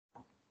risk.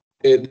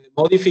 The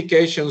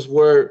modifications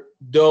were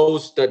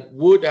those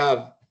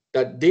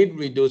that did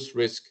reduce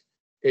risk.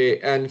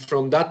 And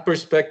from that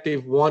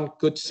perspective, one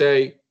could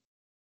say,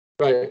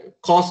 right,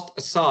 cost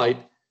aside,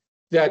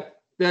 that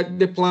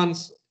the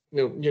plants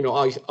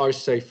are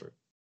safer.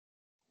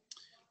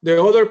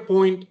 The other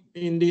point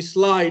in this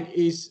slide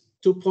is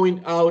to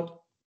point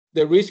out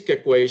the risk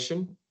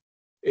equation.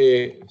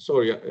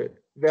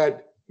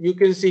 That you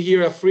can see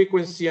here a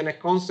frequency and a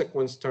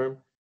consequence term,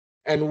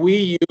 and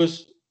we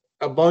use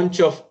a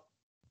bunch of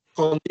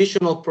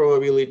conditional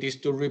probabilities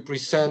to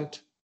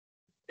represent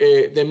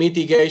the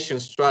mitigation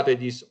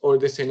strategies or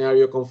the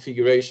scenario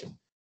configuration.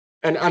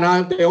 And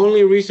the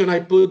only reason I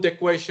put the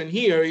question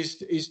here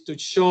is to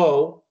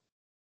show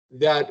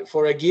that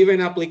for a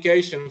given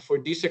application, for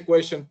this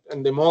equation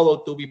and the model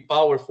to be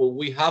powerful,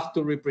 we have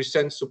to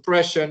represent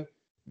suppression,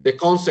 the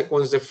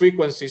consequence, the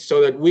frequency, so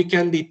that we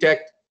can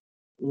detect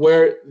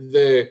where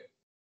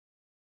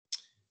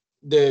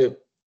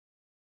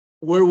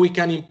where we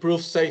can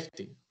improve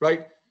safety,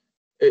 right?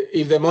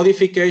 If the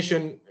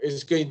modification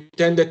is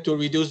intended to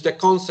reduce the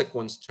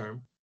consequence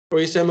term, or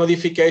is a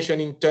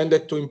modification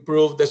intended to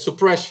improve the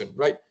suppression,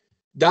 right?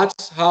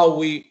 That's how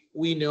we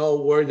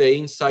know where the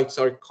insights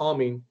are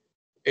coming.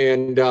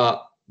 And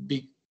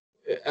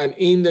and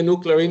in the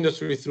nuclear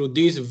industry, through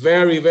this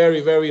very,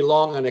 very, very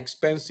long and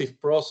expensive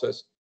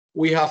process,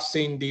 we have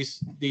seen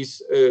this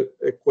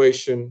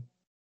equation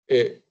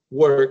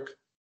work.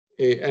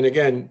 And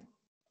again,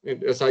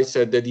 as I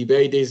said, the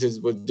debate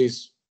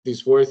was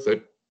this worth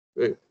it?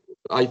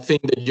 I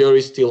think the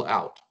jury's still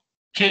out.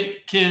 Can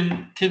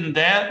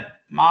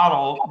that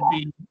model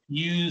be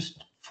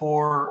used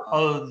for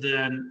other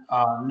than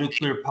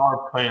nuclear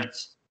power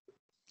plants?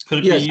 Could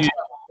it Yes. be used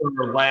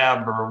for a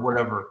lab or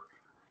whatever?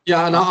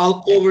 Yeah, and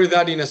I'll cover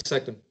that in a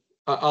second.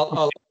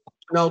 I'll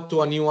now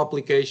to a new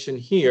application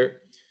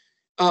here.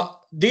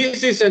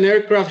 This is an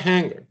aircraft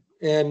hangar,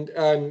 and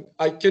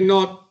I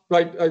cannot,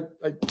 right?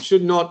 I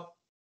should not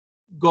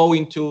go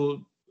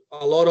into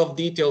a lot of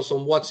details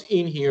on what's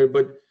in here,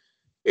 but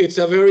it's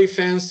a very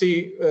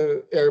fancy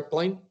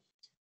airplane,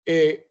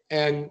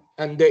 and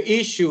the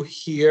issue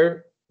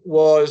here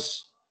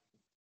was,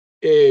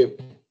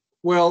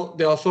 well,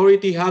 the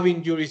authority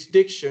having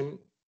jurisdiction,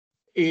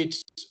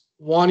 it's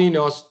wanting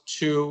us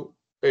to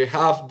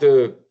have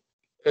the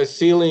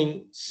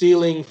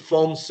sealing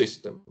foam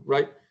system,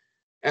 right?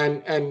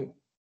 And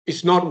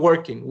it's not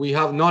working. We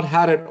have not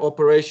had it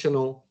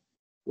operational.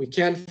 We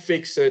can't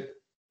fix it.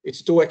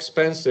 It's too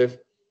expensive.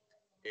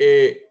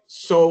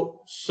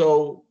 So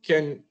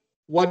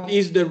what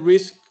is the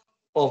risk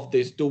of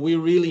this? Do we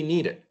really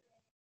need it?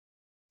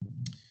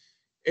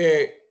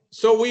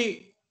 So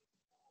we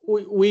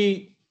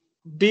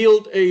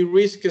build a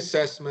risk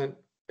assessment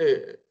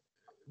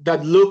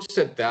that looks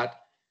at that.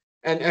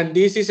 And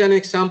this is an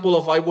example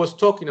of what I was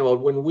talking about.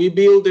 When we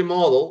build a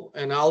model,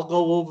 and I'll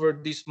go over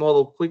this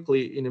model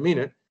quickly in a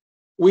minute,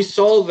 we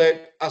solve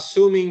it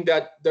assuming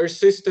that their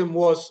system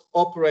was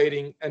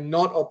operating and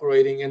not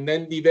operating, and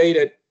then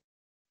debated,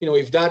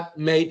 if that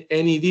made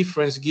any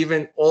difference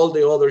given all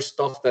the other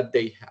stuff that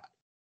they had.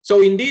 So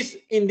in this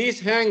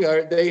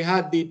hangar, they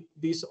had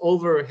this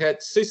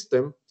overhead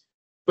system,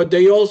 but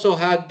they also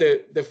had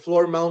the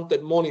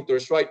floor-mounted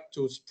monitors, right,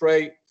 to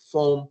spray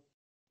foam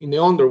in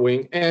the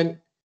underwing. And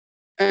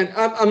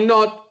I'm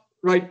not,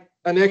 right,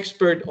 an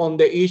expert on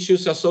the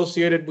issues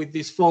associated with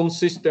this foam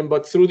system,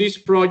 but through this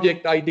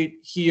project, I did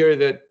hear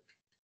that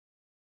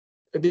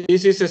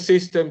this is a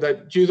system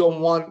that you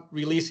don't want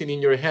releasing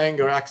in your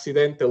hangar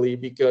accidentally,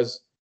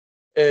 because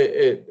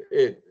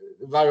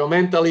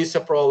environmentally it's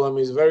a problem.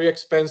 It's very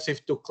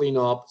expensive to clean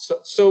up.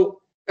 So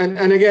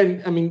and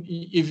again, I mean,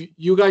 if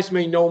you guys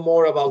may know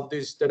more about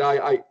this, that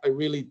I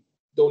really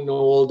don't know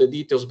all the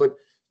details, but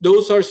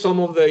those are some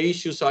of the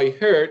issues I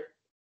heard.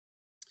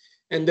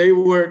 And they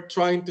were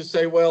trying to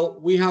say, well,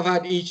 we have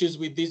had issues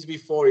with this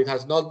before. It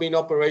has not been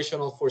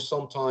operational for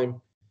some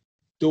time.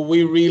 Do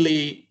we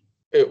really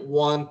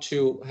want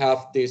to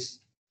have this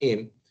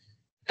in?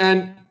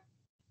 And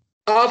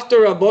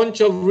after a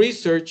bunch of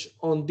research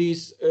on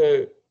these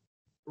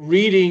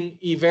reading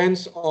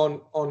events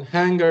on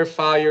hangar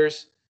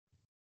fires,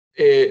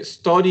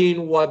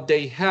 studying what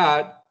they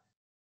had,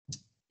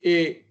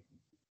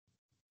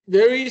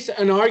 there is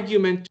an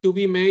argument to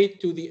be made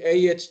to the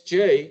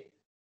AHJ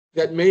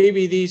that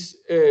maybe this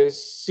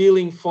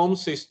sealing foam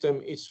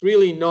system is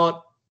really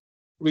not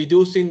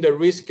reducing the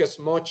risk as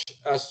much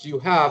as you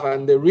have.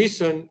 And the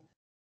reason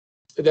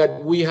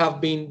that we have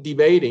been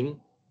debating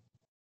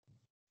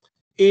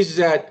is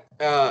that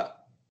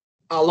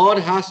a lot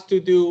has to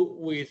do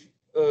with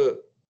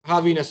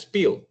having a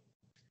spill.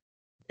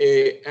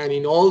 And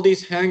in all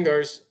these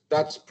hangars,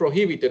 that's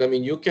prohibited. I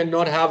mean, you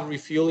cannot have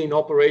refueling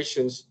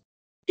operations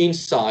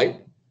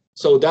inside.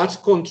 So that's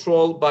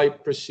controlled by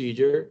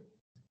procedure.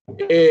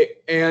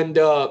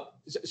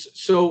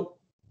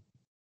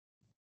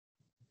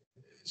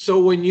 So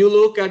when you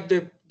look at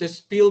the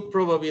spill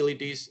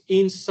probabilities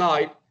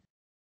inside,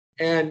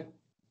 and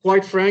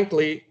quite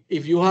frankly,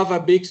 if you have a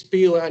big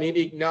spill and it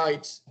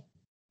ignites,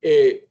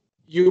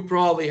 you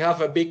probably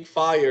have a big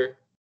fire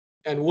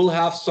and will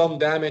have some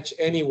damage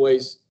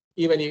anyways,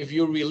 even if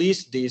you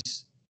release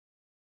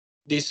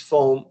this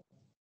foam.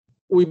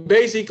 We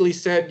basically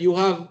said you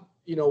have,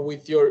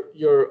 with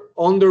your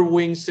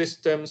underwing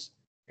systems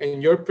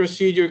and your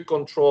procedure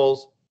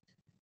controls,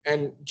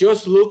 and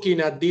just looking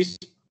at this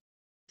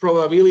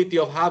probability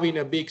of having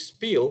a big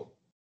spill,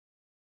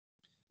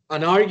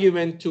 an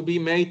argument to be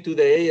made to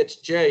the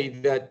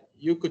AHJ that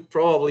you could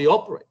probably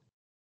operate.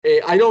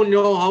 I don't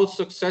know how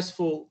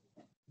successful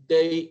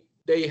they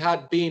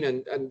had been,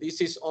 and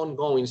this is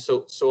ongoing.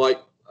 So I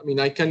mean,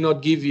 I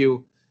cannot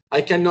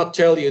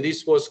tell you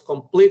this was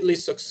completely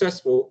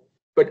successful,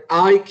 but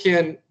I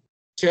can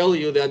tell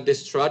you that the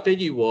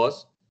strategy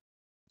was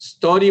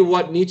study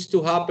what needs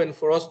to happen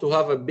for us to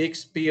have a big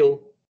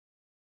spill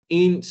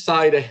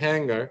inside a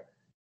hangar,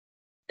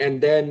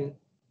 and then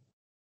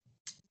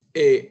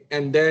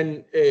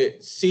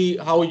see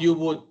how you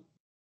would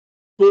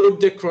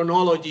put the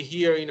chronology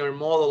here in our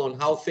model on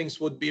how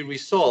things would be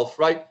resolved,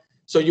 right?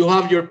 So you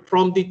have your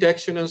prompt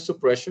detection and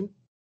suppression.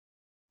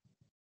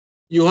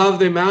 You have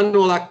the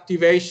manual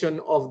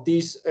activation of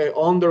these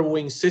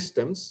underwing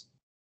systems,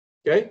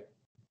 okay?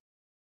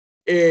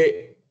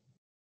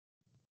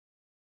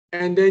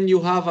 And then you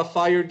have a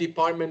fire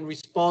department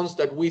response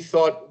that we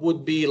thought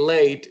would be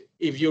late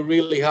if you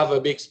really have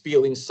a big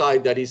spill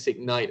inside that is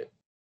ignited.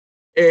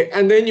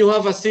 And then you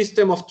have a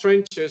system of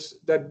trenches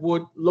that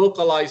would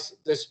localize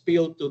the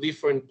spill to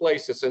different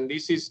places. And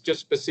this is just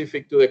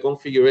specific to the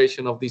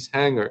configuration of this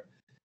hangar.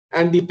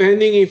 And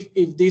depending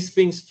if these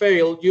things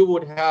fail, you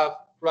would have,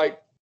 right,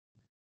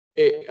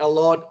 a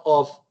lot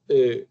of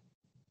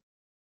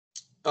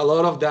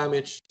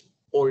damage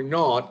or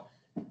not.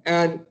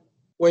 And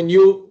when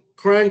you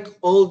crank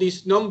all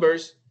these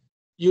numbers,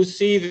 you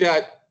see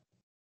that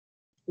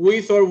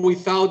with or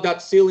without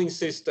that sealing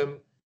system,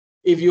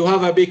 if you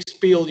have a big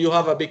spill, you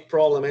have a big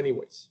problem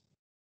anyways,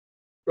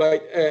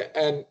 right?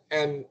 And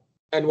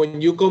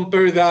when you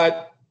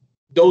compare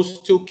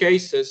those two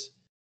cases,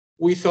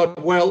 we thought,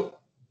 well,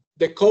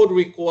 the code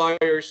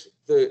requires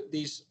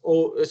these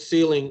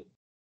sealing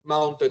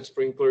mounted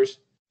sprinklers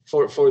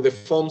for the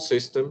foam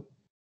system.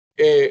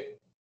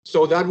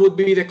 So that would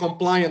be the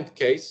compliant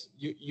case.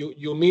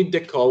 You meet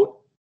the code.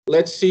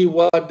 Let's see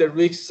what the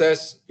risk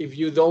says if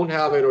you don't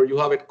have it or you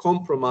have it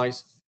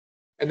compromised.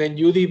 And then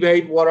you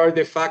debate what are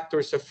the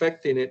factors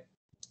affecting it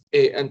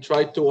and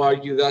try to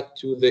argue that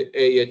to the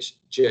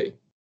AHJ.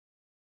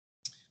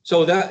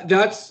 So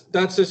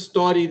that's a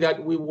study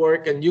that we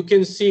work, and you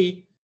can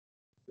see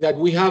that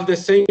we have the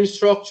same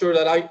structure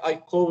that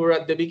I covered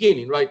at the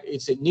beginning, right?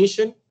 It's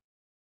ignition.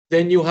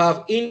 Then you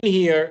have in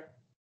here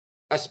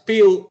a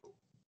spill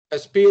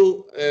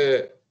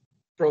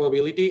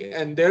probability,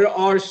 and there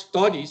are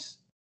studies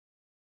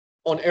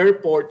on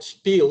airport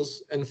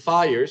spills and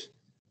fires,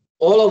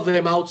 all of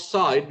them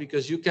outside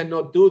because you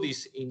cannot do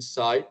this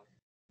inside.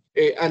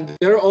 And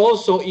there are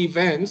also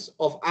events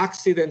of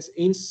accidents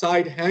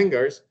inside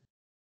hangars.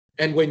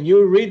 And when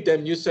you read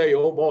them, you say,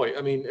 oh boy,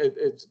 I mean,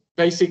 it's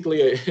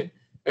basically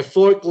a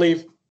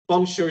forklift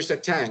punctures a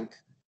tank.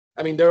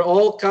 I mean, there are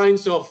all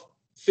kinds of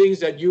things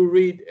that you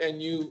read and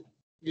you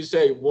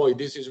say, boy,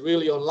 this is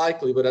really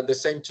unlikely. But at the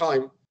same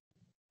time,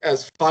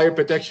 as fire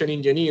protection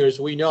engineers,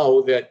 we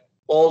know that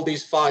all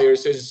these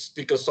fires is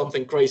because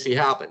something crazy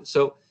happened.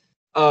 So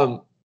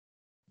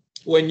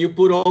when you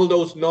put all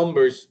those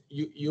numbers,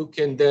 you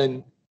can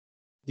then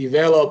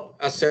develop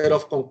a set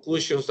of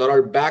conclusions that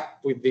are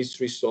backed with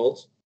these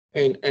results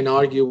and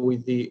argue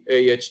with the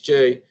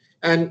AHJ.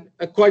 And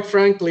quite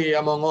frankly,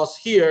 among us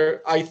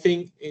here, I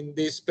think in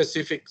this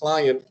specific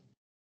client,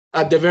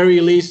 at the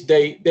very least,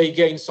 they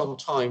gain some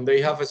time.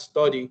 They have a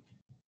study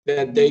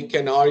that they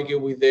can argue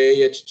with the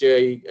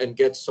AHJ and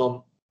get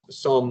some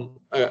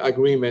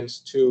agreements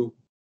to,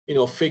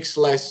 fix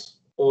less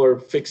or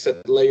fix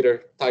it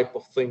later type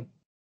of thing.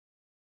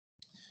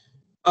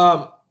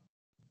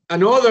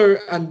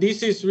 Another, and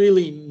this is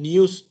really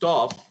new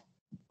stuff,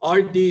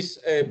 are these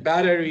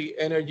battery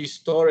energy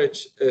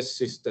storage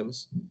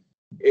systems.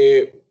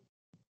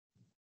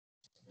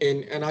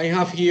 And I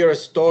have here a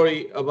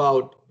story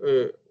about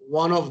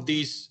one of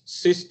these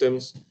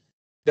systems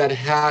that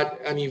had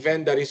an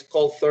event that is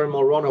called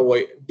thermal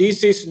runaway.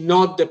 This is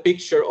not the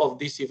picture of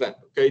this event,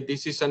 okay?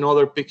 This is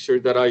another picture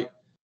that I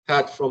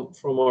had from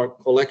our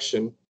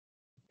collection.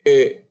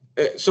 You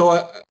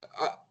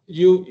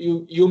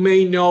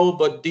may know,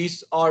 but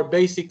these are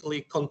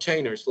basically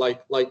containers,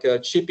 like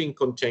a shipping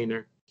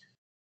container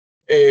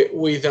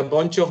with a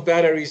bunch of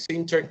batteries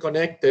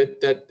interconnected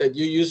that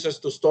you use as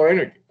to store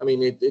energy. I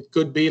mean, it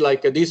could be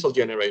like a diesel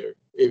generator.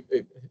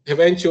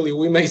 Eventually,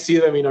 we may see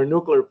them in our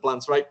nuclear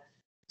plants, right?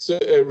 So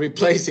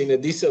replacing a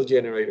diesel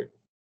generator.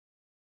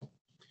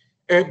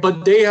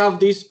 But they have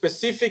this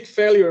specific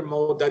failure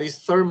mode that is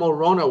thermal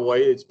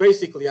runaway. It's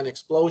basically an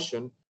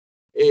explosion.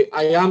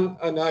 I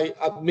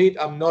admit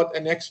I'm not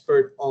an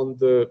expert on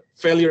the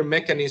failure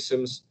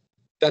mechanisms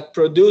that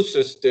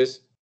produces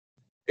this,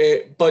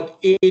 but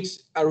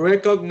it's a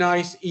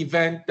recognized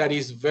event that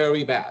is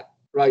very bad,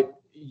 right?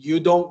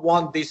 You don't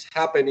want this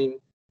happening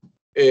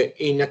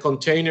in a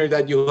container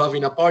that you have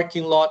in a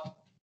parking lot,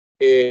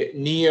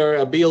 near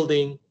a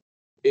building,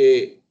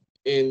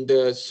 and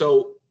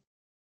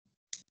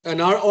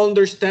our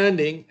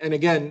understanding, and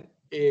again,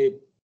 I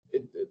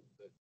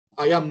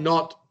am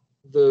not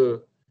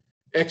the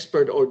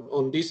expert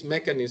on these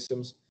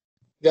mechanisms,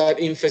 that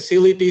in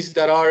facilities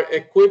that are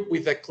equipped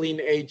with a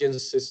clean agent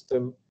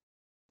system,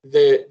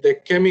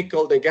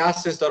 the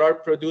gases that are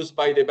produced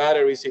by the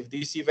batteries, if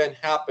this event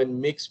happen,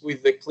 mixed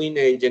with the clean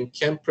agent,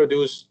 can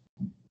produce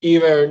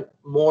even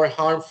more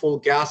harmful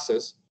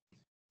gases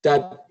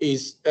that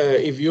is,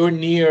 if you're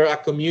near a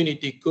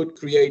community, could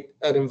create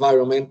an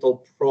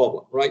environmental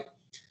problem, right?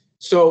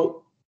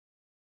 So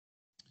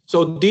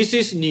So this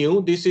is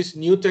new. This is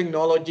new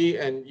technology,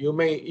 and you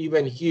may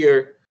even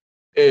hear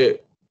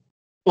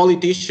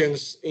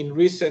politicians in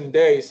recent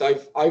days.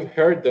 I've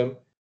heard them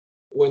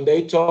when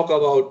they talk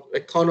about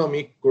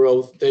economic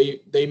growth.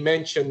 They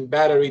mention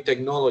battery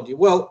technology.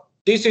 Well,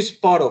 this is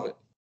part of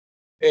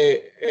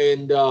it,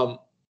 and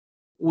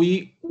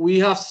we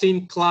have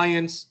seen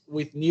clients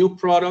with new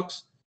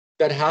products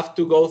that have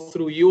to go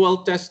through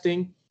UL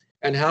testing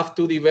and have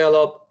to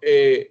develop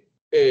a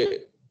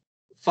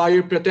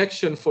fire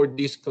protection for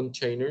these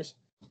containers,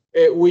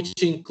 which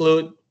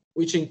include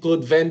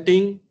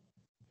venting,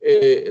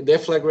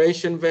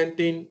 deflagration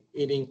venting.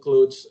 It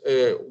includes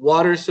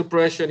water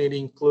suppression. It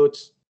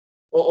includes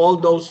all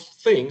those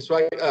things,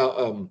 right?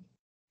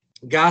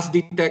 Gas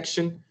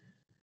detection,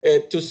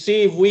 to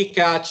see if we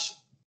catch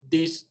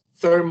this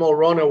thermal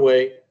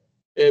runaway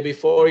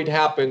before it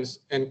happens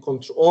and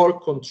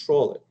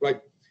control it,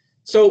 right?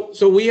 So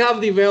we have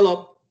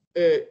developed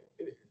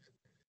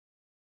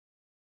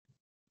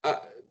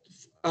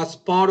as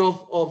part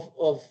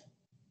of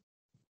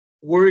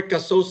work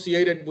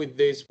associated with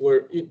this,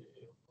 where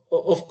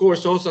of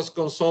course, us as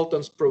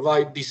consultants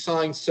provide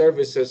design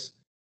services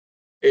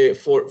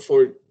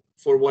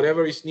for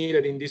whatever is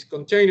needed in these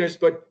containers,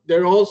 but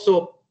they're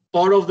also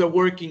part of the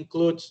work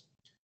includes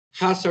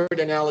hazard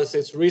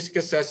analysis, risk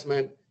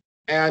assessment,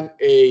 and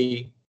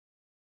a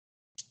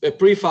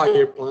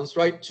pre-fire plans,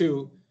 right?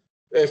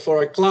 For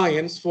our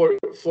clients, for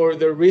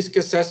the risk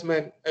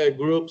assessment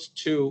groups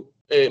to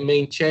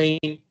maintain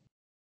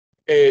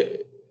an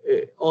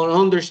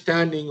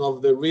understanding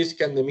of the risk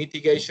and the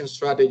mitigation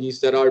strategies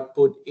that are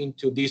put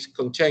into these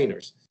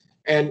containers.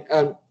 And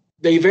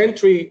the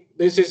inventory,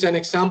 this is an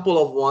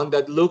example of one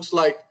that looks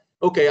like,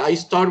 okay, I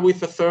start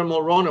with a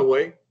thermal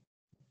runaway.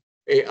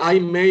 I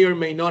may or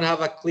may not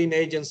have a clean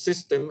agent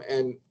system,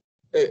 and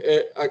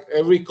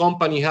every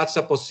company has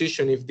a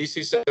position if this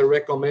is a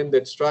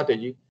recommended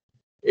strategy.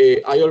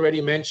 I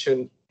already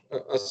mentioned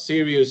a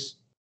serious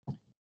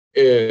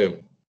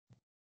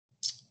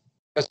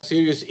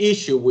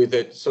issue with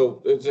it,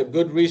 so it's a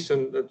good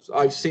reason that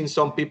I've seen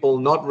some people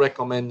not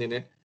recommending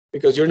it,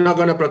 because you're not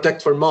going to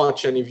protect for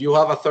much, and if you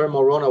have a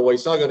thermal runaway,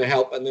 it's not going to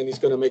help, and then it's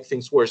going to make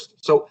things worse.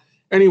 So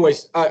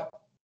anyways,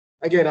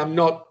 again, I'm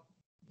not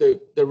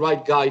the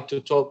right guy to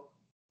talk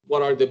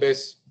what are the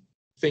best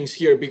things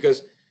here,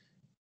 because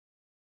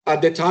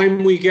at the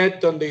time we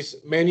get on this,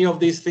 many of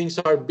these things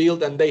are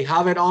built and they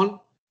have it on,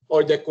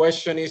 or the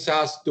question is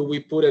asked, do we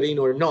put it in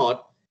or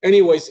not?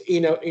 Anyways,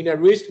 in a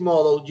risk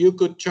model, you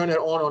could turn it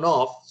on and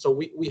off. So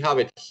we have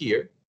it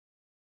here.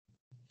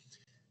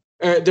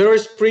 There are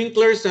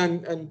sprinklers,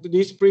 and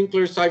these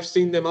sprinklers, I've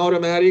seen them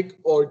automatic,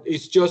 or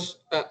it's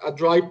just a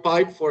dry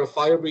pipe for a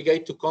fire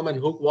brigade to come and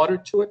hook water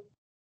to it.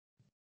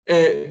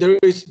 There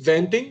is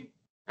venting,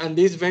 and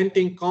this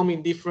venting come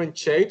in different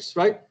shapes,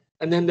 right?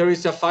 And then there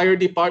is a fire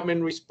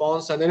department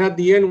response. And then at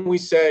the end, we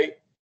say,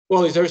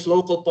 well, is there's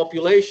local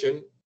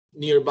population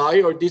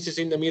nearby, or this is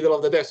in the middle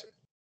of the desert?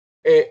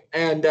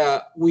 And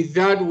with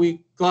that,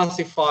 we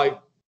classify,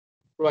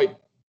 right,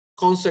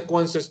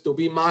 consequences to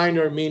be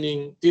minor,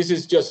 meaning this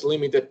is just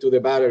limited to the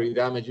battery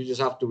damage. You just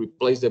have to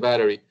replace the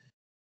battery.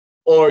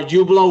 Or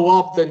you blow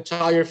up the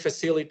entire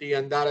facility,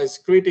 and that is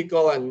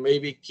critical and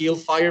maybe kill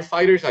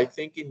firefighters. I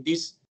think in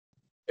this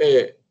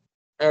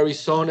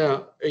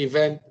Arizona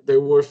event, there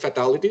were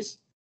fatalities.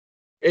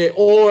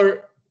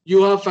 Or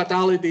you have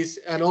fatalities,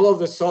 and all of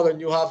a sudden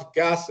you have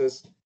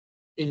gases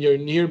in your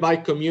nearby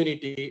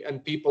community,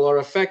 and people are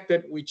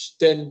affected, which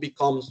then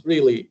becomes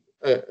really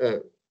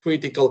a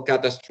critical,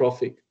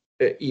 catastrophic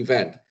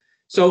event.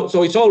 So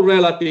it's all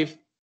relative,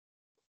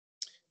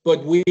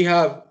 but we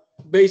have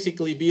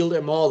basically build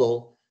a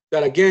model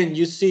that, again,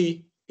 you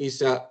see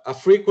is a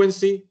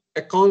frequency,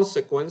 a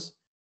consequence,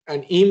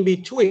 and in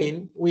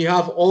between we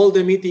have all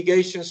the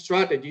mitigation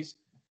strategies,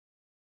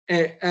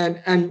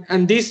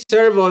 and this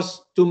serves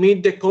us to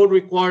meet the code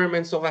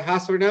requirements of a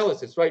hazard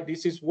analysis, right?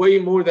 This is way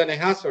more than a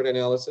hazard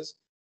analysis,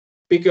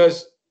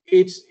 because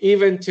it's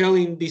even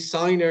telling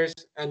designers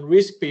and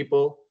risk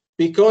people,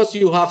 because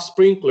you have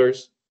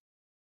sprinklers,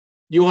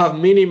 you have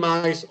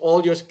minimized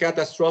all your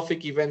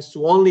catastrophic events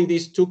to only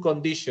these two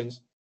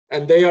conditions,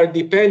 and they are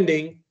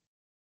depending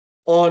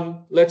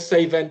on, let's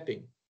say,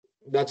 venting.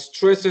 That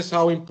stresses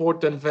how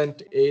important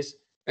vent is,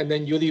 and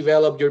then you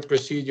develop your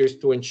procedures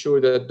to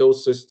ensure that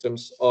those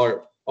systems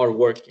are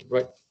working,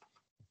 right?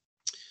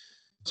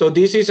 So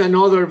this is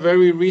another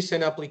very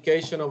recent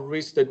application of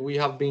risk that we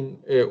have been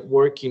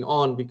working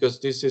on, because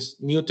this is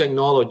new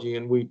technology,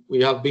 and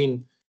we have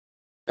been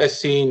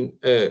seeing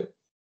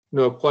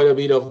quite a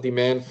bit of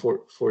demand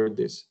for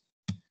this.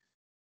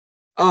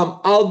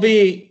 I'll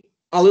be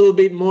a little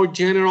bit more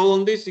general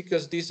on this,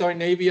 because these are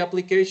Navy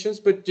applications,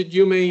 but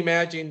you may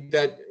imagine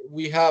that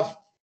we have,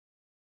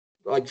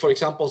 like, for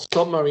example,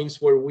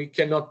 submarines where we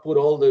cannot put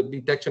all the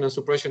detection and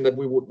suppression that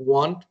we would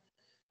want,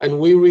 and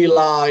we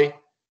rely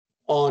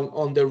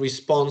on the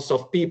response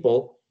of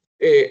people.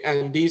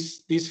 And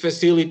these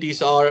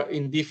facilities are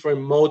in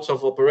different modes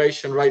of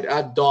operation, right,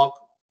 at dock,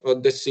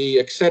 at the sea,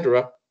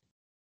 etc.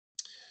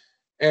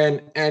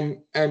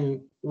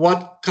 and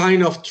what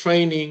kind of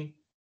training,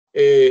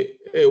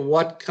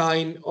 what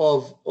kind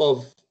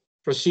of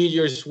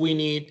procedures we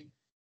need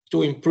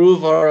to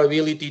improve our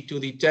ability to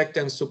detect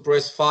and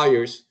suppress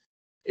fires.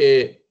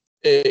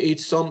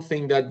 It's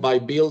something that by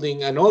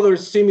building another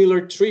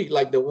similar tree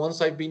like the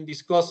ones I've been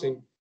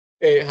discussing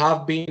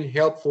have been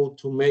helpful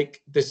to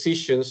make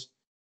decisions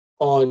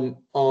on,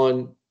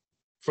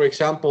 for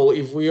example,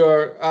 if we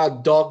are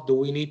at dock, do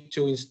we need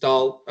to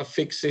install a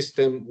fixed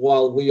system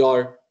while we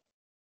are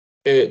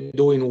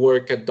doing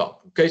work at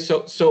dock? Okay,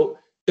 so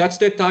that's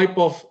the type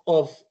of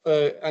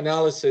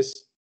analysis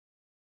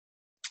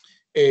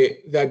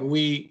that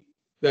we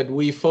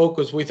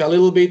focus with, a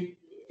little bit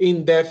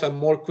in depth and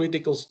more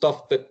critical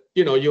stuff that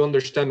you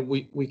understand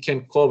we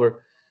can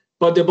cover.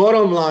 But the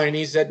bottom line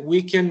is that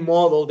we can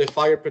model the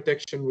fire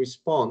protection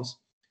response,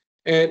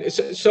 and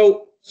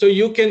so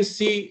you can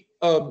see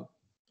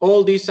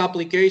all these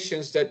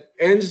applications that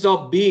ends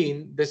up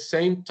being the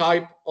same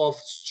type of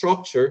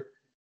structure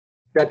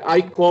that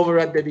I cover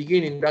at the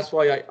beginning. That's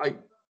why I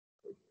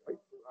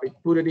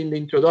put it in the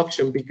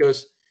introduction,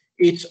 because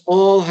it's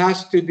all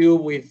has to do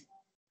with,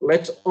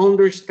 let's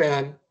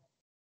understand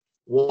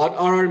what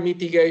are our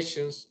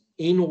mitigations,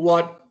 in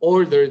what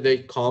order they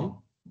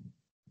come,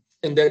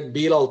 and then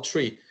build all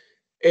three.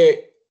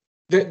 Then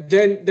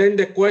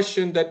the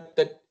question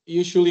that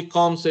usually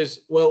comes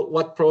is, well,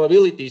 what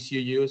probabilities you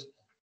use?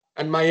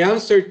 And my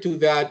answer to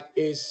that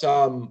is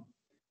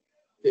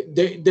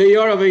they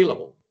are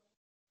available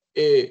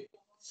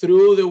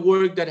through the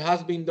work that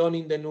has been done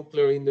in the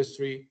nuclear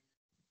industry,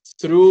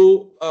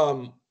 through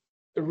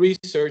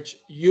research.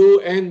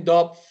 You end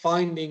up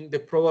finding the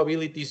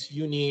probabilities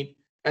you need.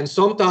 And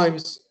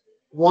sometimes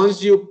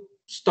once you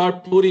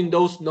start putting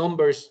those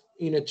numbers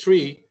in a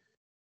tree,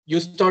 you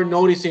start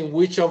noticing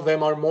which of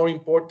them are more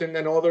important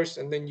than others,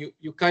 and then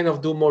you kind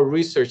of do more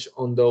research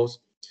on those.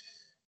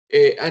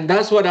 And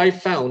that's what I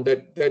found,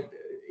 that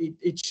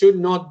it should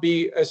not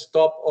be a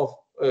stop of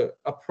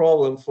a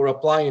problem for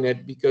applying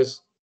it,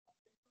 because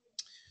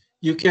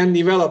you can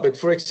develop it.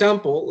 For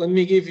example, let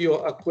me give you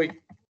a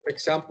quick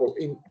example.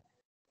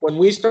 When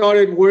we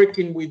started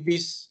working with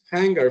these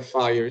hangar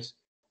fires,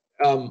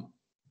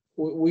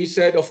 we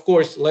said, of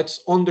course,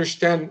 let's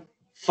understand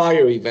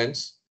fire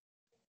events,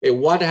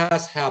 what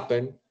has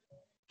happened,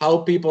 how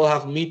people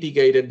have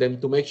mitigated them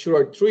to make sure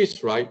our tree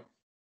is right.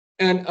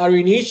 And our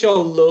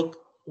initial look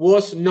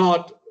was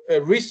not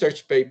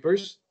research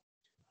papers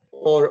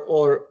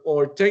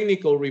or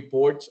technical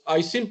reports.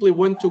 I simply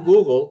went to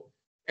Google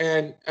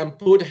and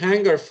put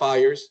hangar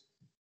fires,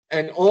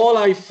 and all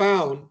I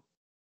found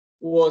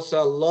was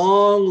a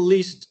long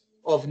list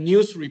of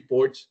news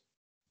reports,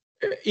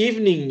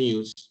 evening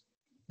news,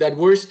 that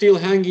were still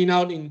hanging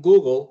out in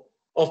Google,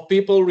 of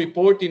people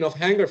reporting of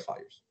hangar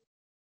fires.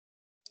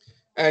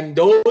 And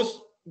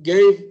those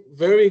gave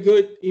very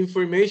good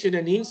information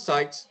and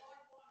insights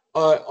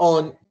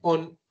on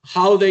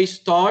how they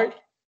start,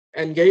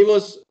 and gave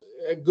us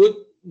a good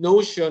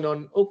notion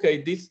on,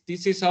 okay,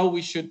 this is how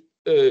we should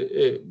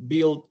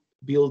build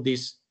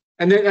this.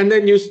 And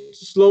then you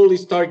slowly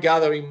start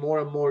gathering more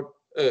and more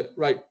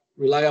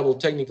reliable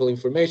technical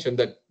information,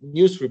 that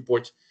news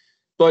reports.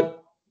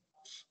 But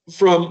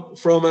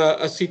from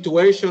a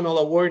situational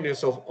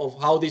awareness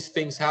of how these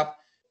things happen,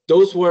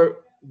 those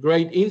were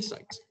great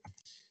insights.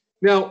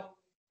 Now,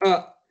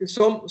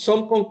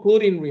 some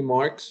concluding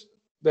remarks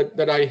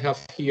that I have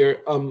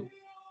here.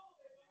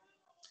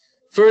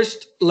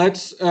 First,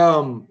 let's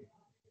some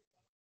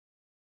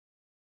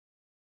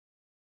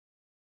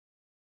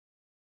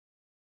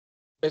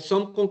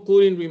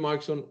concluding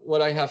remarks on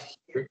what I have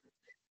here.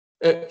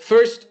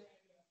 First,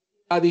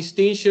 a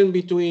distinction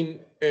between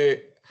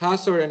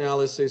hazard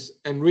analysis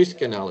and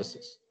risk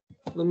analysis.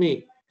 Let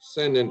me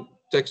send a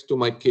text to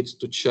my kids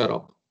to shut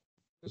up,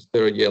 because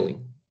they're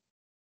yelling.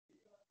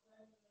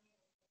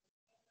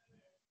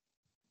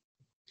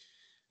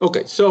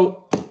 Okay,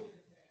 so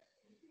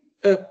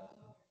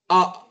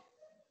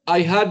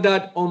I had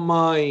that on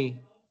my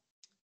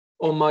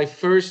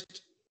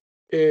first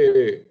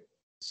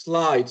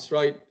slides,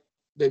 right?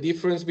 The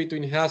difference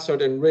between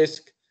hazard and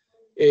risk.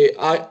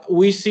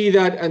 We see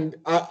that, and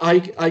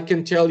I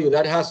can tell you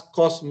that has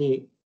cost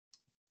me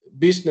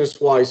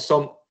business-wise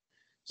some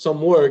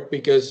work,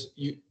 because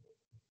you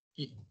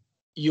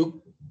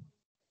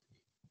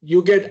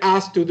get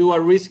asked to do a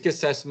risk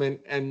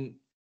assessment, and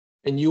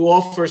you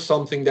offer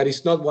something that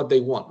is not what they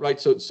want, right?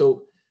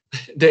 So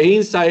the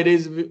insight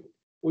is,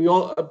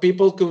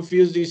 people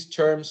confuse these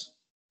terms,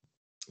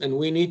 and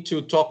we need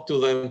to talk to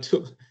them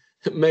to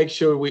make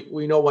sure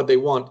we know what they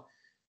want.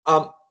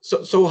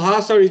 So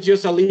hazard is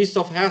just a list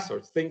of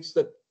hazards, things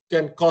that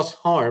can cause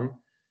harm.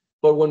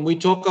 But when we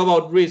talk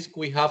about risk,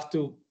 we have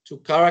to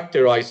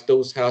characterize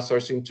those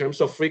hazards in terms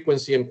of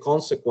frequency and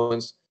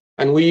consequence.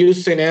 And we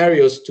use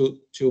scenarios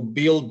to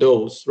build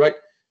those, right?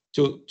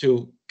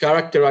 To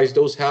characterize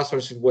those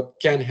hazards and what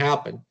can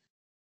happen.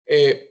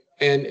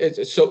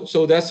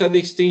 So that's a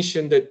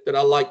distinction that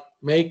I like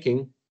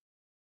making.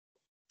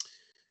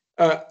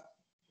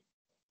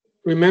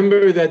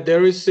 Remember that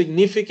there is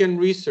significant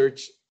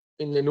research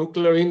in the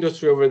nuclear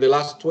industry over the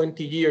last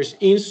 20 years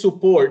in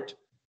support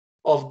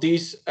of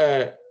these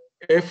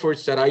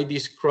efforts that I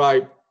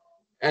described.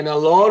 And a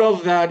lot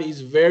of that is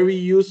very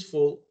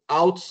useful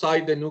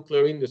outside the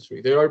nuclear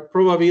industry. There are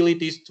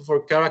probabilities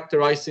for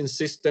characterizing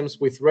systems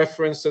with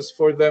references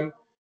for them.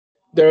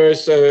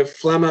 There's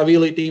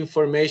flammability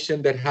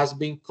information that has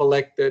been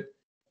collected.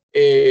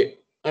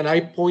 And I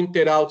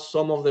pointed out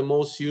some of the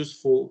most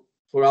useful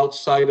for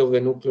outside of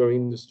the nuclear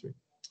industry.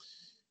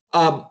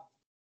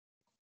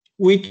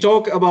 We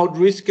talk about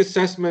risk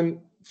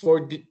assessment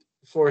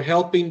for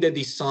helping the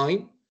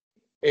design.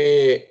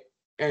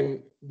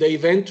 And the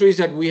inventories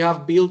that we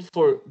have built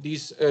for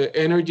these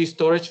energy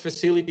storage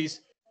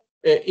facilities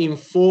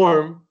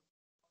inform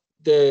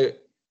the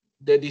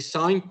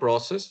design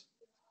process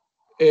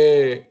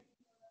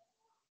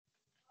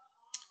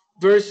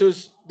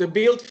versus the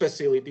build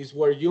facilities,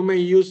 where you may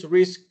use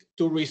risk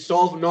to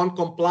resolve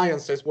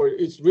non-compliances, where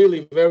it's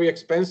really very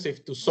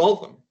expensive to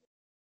solve them.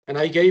 And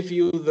I gave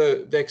you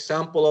the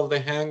example of the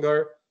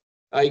hangar.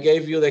 I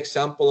gave you the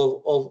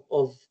example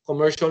of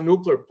commercial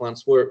nuclear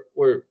plants, where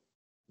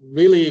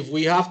really, if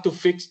we have to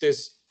fix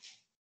this,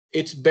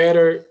 it's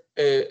better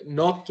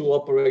not to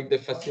operate the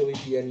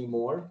facility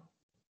anymore.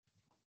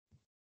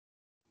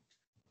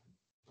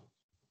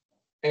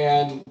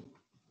 And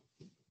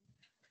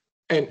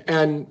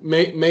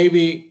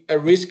maybe a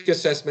risk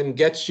assessment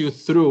gets you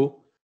through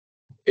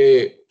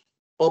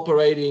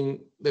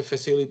operating the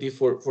facility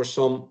for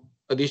some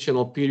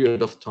additional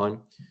period of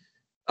time.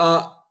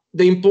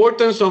 The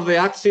importance of the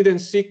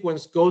accident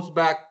sequence goes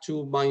back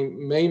to my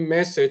main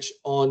message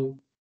on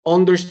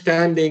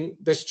understanding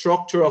the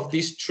structure of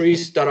these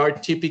trees that are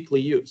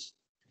typically used.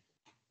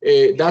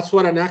 That's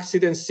what an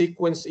accident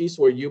sequence is,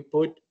 where you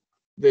put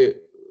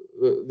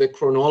the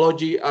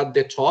chronology at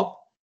the top.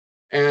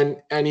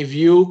 And if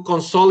you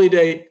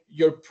consolidate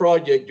your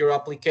project, your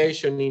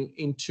application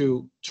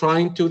into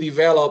trying to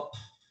develop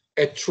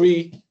a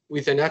tree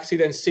with an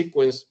accident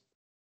sequence,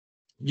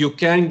 you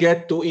can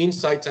get to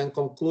insights and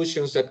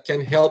conclusions that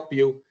can help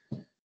you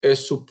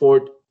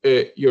support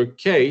your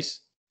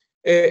case.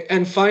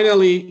 And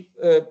finally,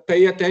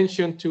 pay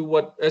attention to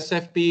what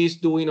SFPE is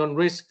doing on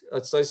risk.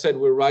 As I said,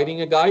 we're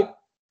writing a guide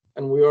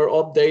and we are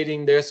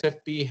updating the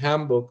SFPE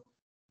handbook.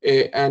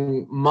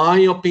 And my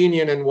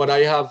opinion, and what I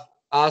have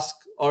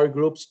asked our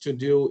groups to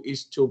do,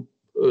 is to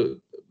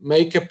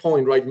make a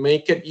point, right?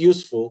 Make it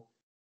useful.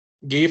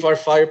 Give our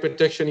fire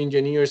protection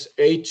engineers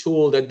a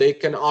tool that they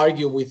can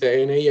argue with the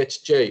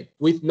NAHJ,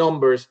 with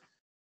numbers,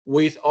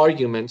 with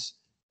arguments,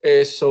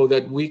 so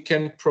that we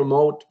can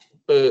promote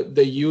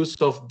the use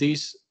of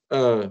this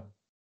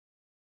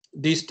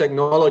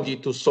technology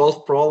to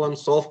solve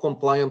problems, solve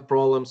compliant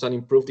problems, and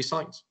improve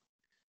designs.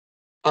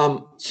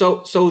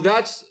 So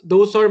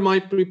those are my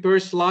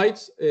prepared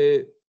slides.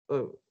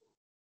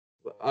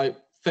 I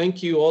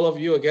thank you, all of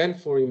you, again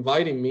for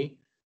inviting me.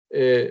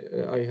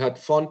 I had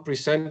fun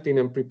presenting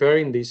and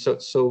preparing this,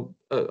 so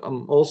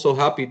I'm also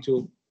happy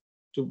to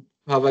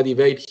have a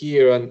debate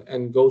here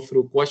and go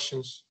through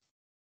questions.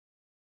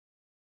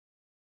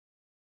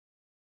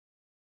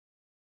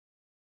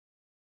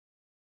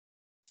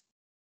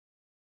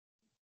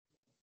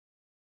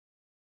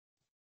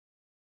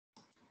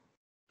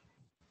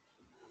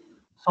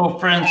 So,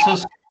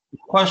 Francis, the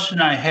question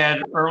I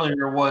had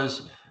earlier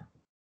was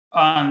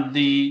on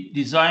the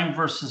design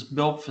versus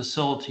built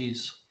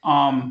facilities.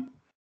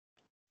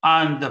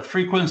 On the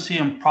frequency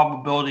and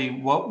probability,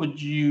 what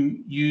would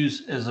you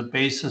use as a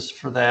basis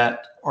for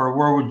that? Or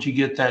where would you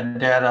get that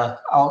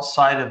data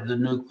outside of the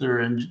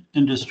nuclear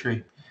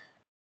industry?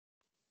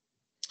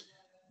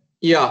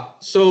 Yeah,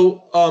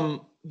 so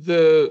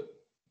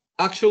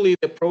actually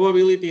the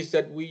probabilities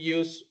that we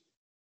use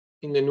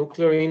in the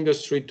nuclear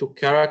industry to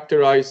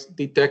characterize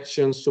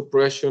detection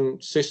suppression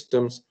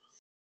systems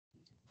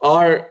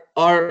are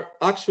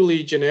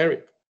actually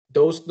generic.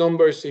 Those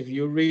numbers, if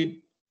you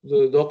read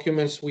the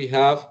documents we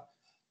have,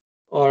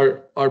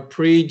 are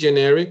pretty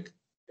generic.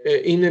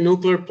 In the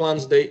nuclear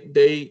plants,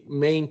 they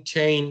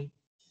maintain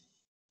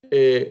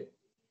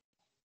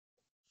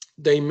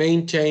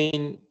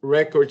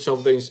records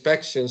of the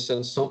inspections,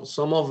 and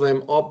some of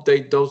them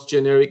update those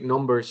generic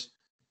numbers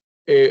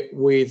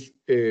with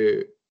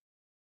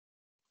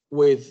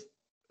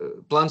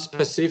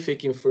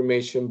plant-specific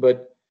information.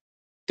 But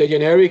the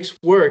generics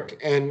work,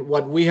 and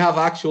what we have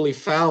actually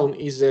found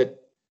is that,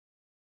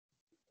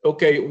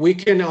 okay, we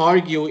can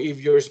argue if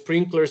your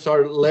sprinklers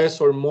are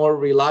less or more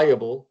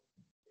reliable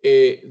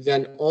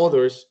than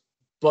others,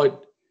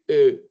 but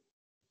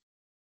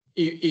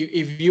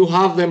if you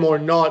have them or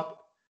not,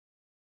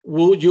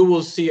 you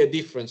will see a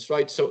difference,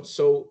 right?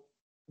 So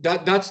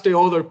that's the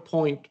other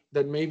point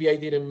that maybe I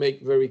didn't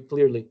make very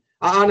clearly.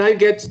 And I'll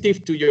get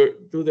Steve to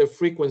the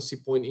frequency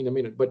point in a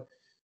minute. But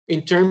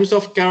in terms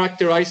of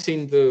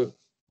characterizing the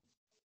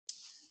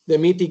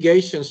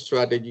mitigation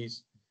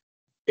strategies,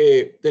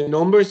 the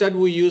numbers that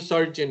we use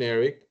are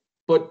generic,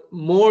 but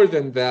more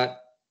than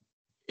that,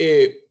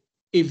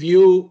 if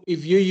you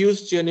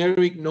use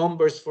generic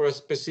numbers for a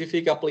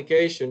specific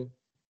application,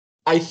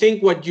 I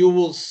think what you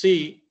will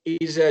see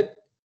is that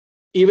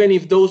even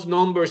if those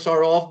numbers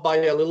are off by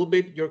a little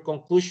bit, your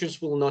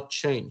conclusions will not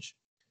change.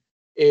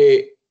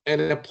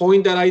 And a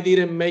point that I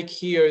didn't make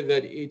here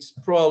that it's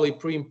probably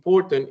pretty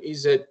important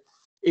is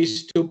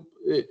to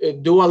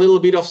do a little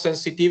bit of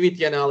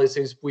sensitivity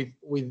analysis with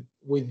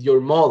your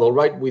model,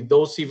 right? With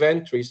those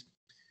inventories,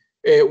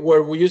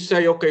 where you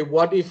say, okay,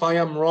 what if I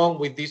am wrong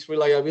with this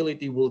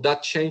reliability? Will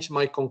that change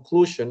my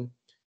conclusion?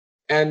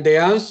 And the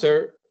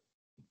answer,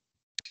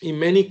 in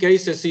many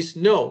cases, is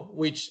no,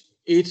 which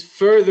is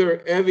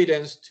further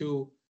evidence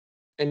to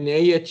an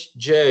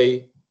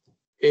AHJ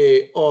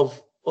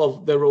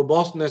of the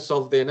robustness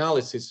of the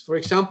analysis. For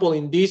example,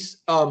 in this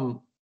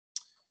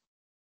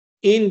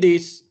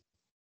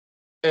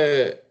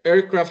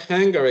aircraft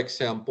hangar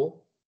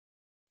example,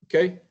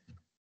 okay,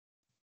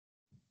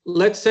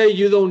 let's say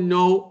you don't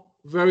know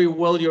very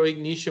well your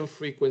ignition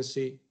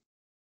frequency,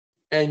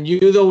 and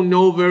you don't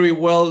know very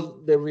well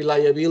the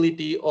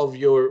reliability of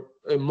your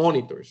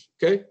monitors,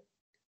 okay?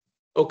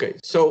 Okay,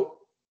 so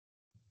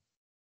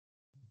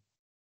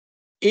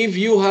if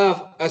you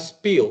have a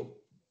spill,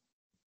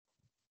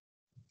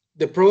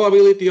 the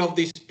probability of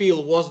this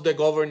spill was the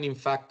governing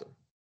factor.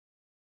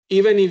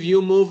 Even if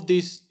you move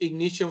this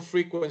ignition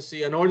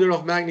frequency an order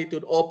of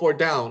magnitude up or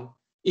down,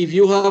 if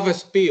you have a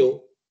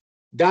spill,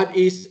 that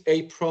is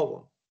a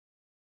problem.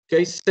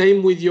 Okay,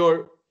 same with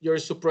your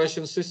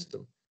suppression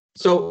system.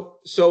 So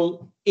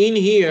in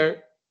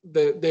here,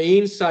 the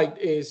insight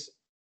is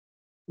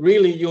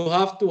really you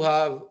have to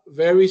have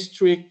very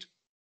strict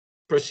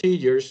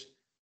procedures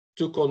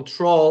to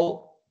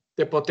control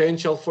the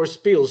potential for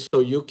spills. So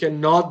you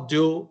cannot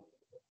do,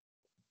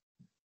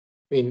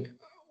 I mean,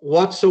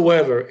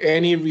 whatsoever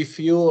any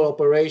refuel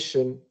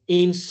operation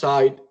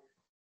inside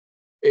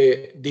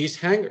these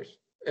hangars.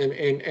 And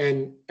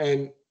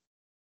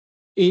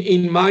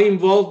in my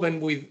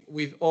involvement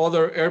with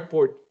other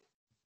airport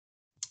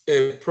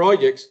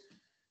projects,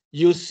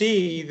 you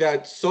see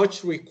that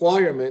such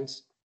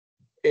requirements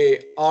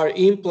are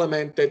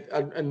implemented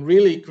and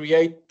really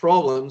create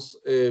problems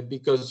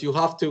because you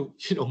have to,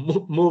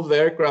 move the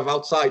aircraft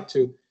outside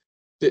to.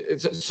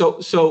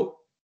 So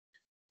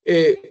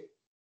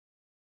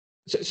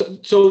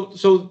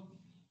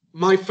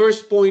my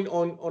first point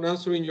on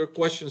answering your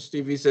question,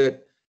 Steve, is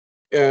that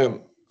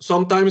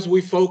sometimes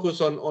we focus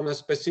on a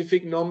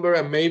specific number,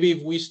 and maybe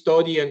if we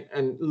study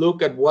and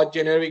look at what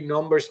generic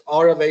numbers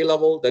are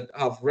available that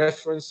have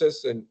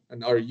references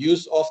and are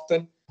used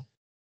often,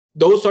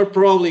 those are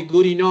probably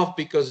good enough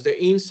because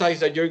the insights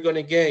that you're going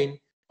to gain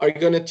are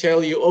going to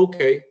tell you,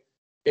 okay,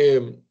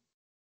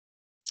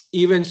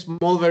 even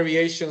small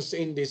variations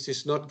in this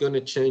is not going to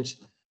change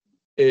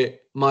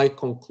my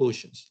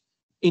conclusions.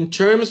 In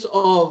terms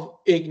of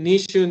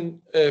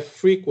ignition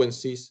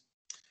frequencies,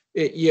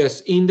 yes,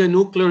 in the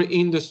nuclear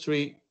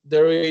industry,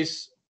 there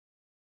is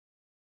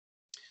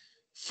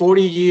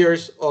 40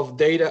 years of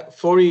data,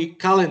 40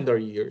 calendar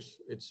years.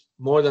 It's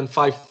more than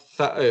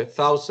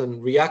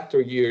 5,000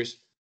 reactor years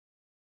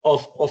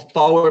of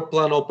power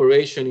plant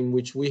operation in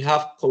which we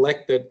have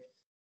collected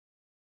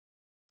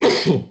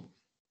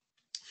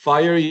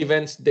fire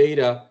events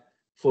data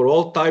for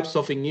all types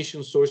of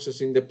ignition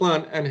sources in the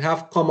plant and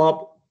have come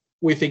up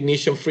with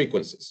ignition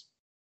frequencies.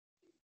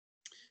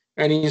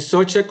 And in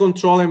such a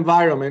control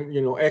environment,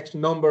 X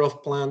number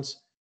of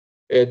plants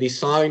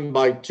designed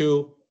by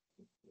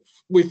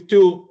with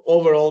two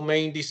overall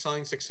main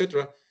designs,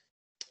 etc.,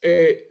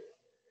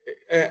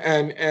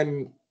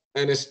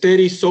 and a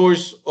steady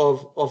source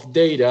of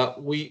data,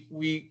 we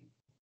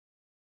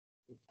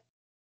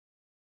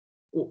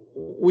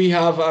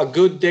have a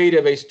good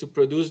database to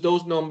produce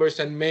those numbers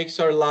and makes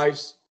our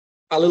lives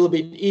a little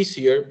bit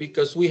easier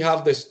because we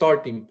have the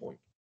starting point.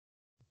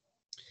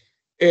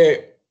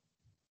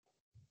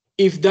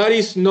 If that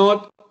is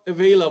not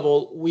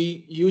available,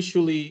 we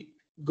usually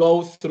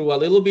go through a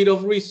little bit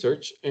of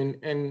research,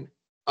 and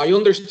I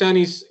understand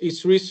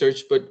it's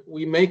research, but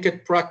we make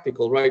it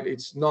practical, right?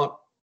 It's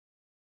not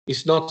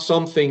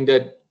something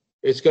that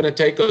it's going to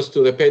take us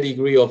to the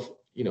pedigree of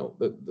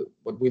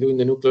what we do in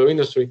the nuclear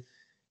industry,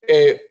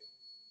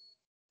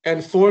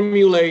 and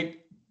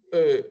formulate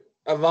a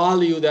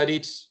value that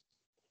it's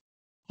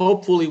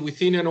hopefully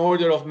within the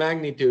order of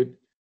magnitude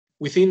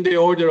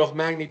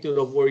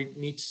of where it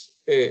needs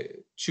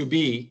to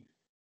be.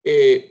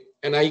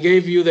 And I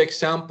gave you the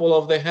example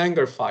of the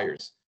hangar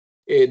fires.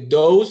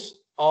 Those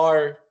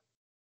are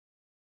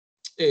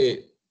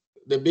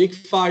the big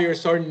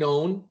fires are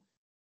known.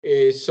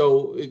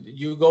 So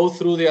you go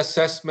through the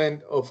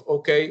assessment of,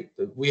 okay,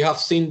 we have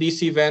seen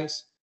these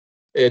events.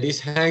 These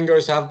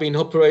hangars have been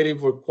operating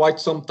for quite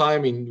some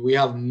time, and we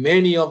have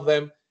many of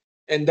them.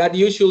 And that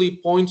usually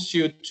points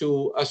you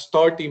to a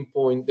starting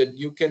point that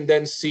you can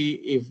then see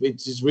if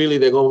it is really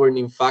the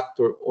governing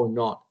factor or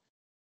not.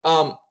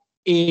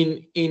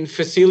 In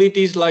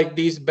facilities like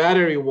these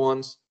battery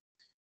ones,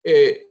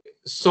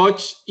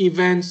 such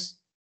events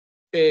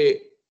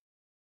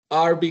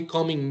are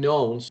becoming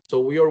known.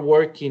 So we are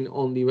working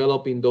on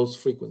developing those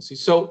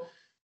frequencies. So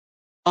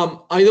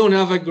I don't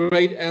have a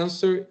great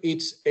answer.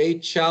 It's a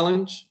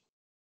challenge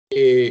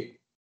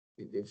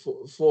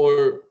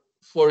for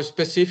for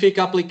specific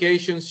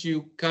applications,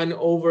 you can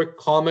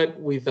overcome it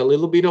with a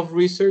little bit of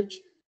research,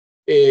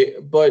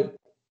 but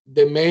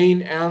the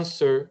main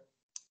answer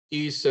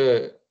is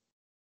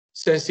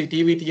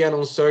sensitivity and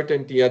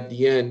uncertainty at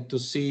the end to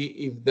see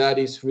if that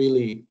is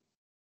really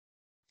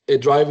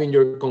driving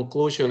your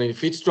conclusion. And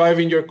if it's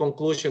driving your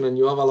conclusion and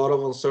you have a lot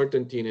of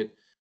uncertainty in it,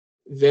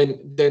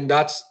 then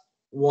that's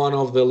one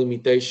of the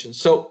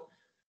limitations. So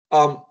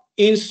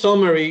in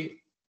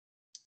summary,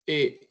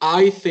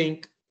 I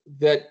think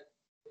that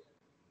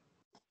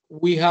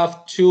we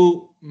have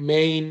two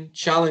main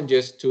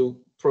challenges to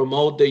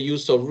promote the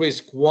use of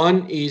risk.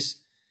 One is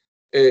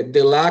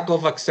the lack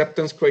of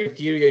acceptance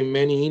criteria in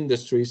many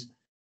industries.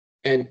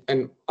 And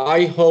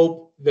I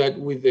hope that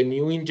with the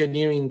new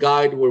engineering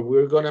guide, where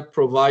we're going to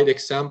provide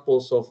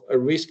examples of a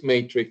risk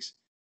matrix,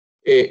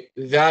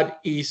 that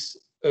is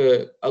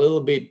a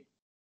little bit,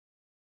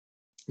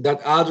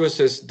 that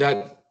addresses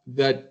that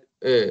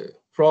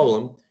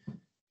problem.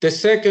 The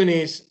second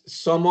is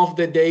some of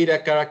the data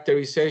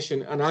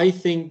characterization. And I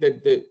think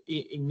that the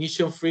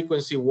ignition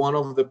frequency, one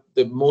of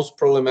the most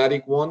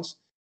problematic ones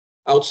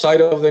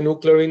outside of the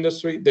nuclear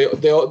industry.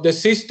 The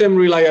system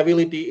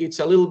reliability, it's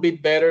a little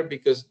bit better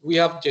because we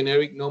have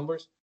generic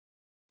numbers.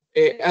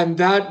 And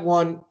that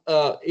one,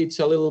 it's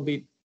a little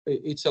bit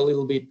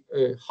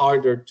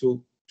harder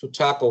to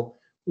tackle.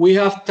 We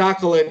have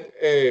tackled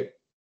it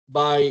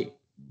by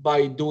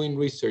doing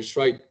research,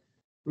 right?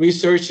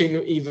 Researching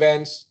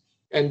events,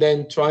 and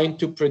then trying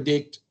to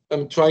predict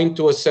and trying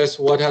to assess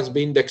what has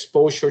been the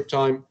exposure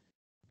time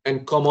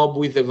and come up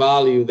with a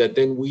value that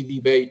then we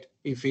debate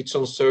if it's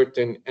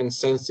uncertain and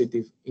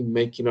sensitive in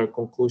making our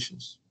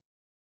conclusions.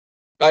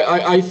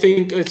 I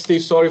think,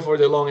 Steve, sorry for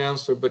the long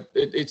answer, but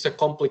it's a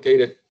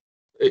complicated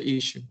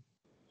issue.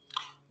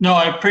 No,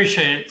 I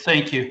appreciate it.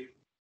 Thank you.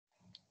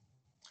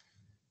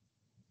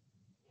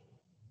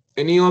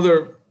 Any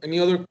other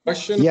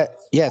questions? Yeah.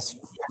 Yes,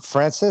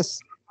 Francis.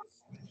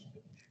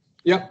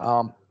 Yeah.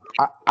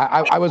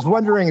 I was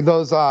wondering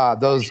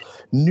those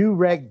new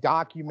reg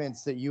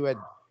documents that you had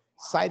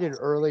cited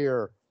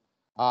earlier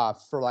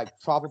for like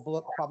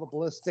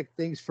probabilistic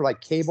things for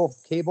like cable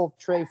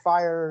tray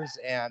fires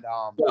and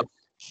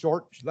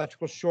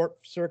electrical short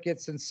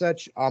circuits and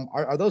such.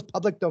 Are those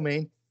public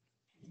domain?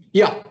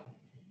 Yeah.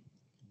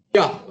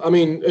 I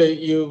mean,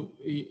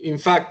 in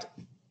fact,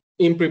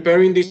 in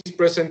preparing this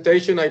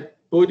presentation, I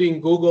put in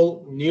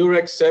Google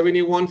NUREC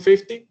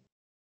 7150,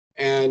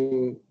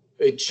 and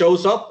it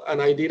shows up, and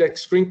I did a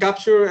screen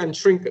capture and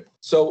shrink it.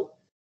 So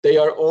they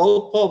are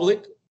all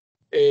public.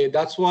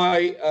 That's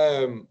why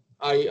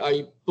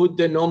I put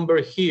the number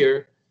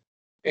here.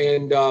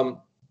 And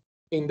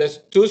in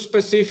the two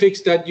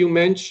specifics that you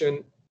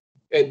mentioned,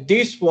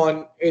 this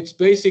one, it's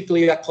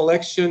basically a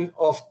collection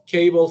of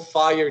cable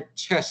fire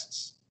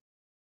tests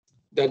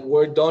that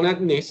were done at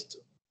NIST,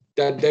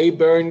 that they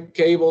burn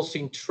cables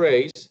in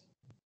trays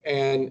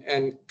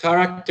and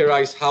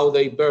characterize how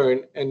they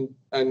burn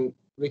and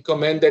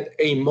recommended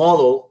a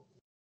model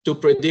to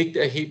predict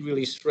a heat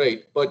release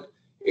rate. But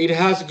it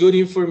has good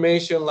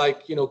information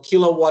like,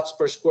 kilowatts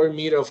per square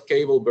meter of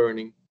cable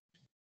burning,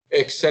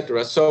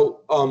 etc.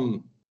 So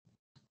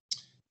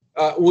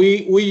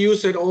we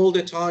use it all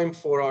the time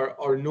for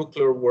our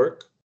nuclear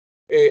work.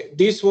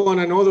 This one,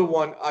 another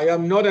one, I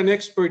am not an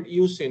expert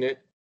using it,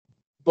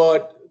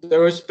 but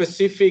there are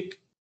specific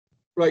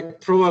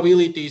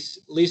probabilities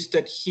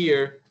listed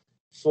here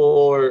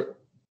for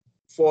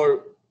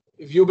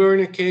if you burn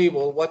a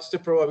cable, what's the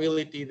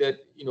probability that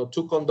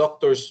two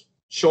conductors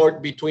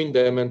short between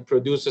them and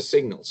produce a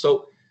signal.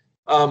 So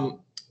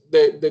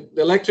the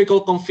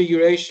electrical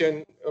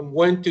configuration and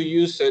when to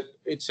use it,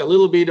 it's a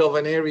little bit of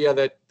an area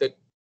that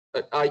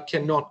I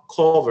cannot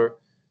cover,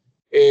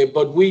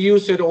 but we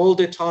use it all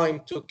the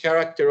time to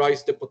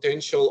characterize the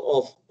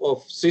potential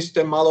of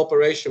system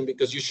maloperation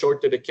because you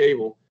shorted a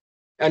cable.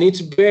 And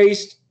it's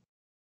based,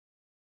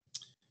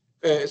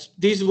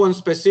 this one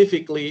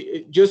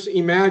specifically, just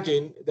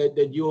imagine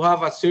that you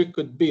have a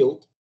circuit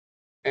built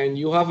and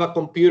you have a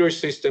computer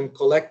system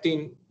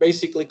collecting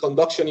basically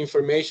conduction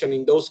information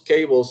in those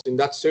cables in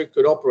that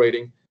circuit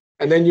operating,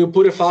 and then you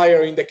put a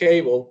fire in the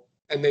cable,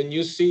 and then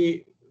you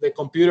see the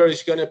computer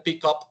is going to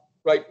pick up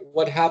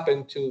what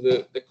happened to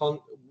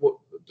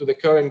the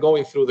current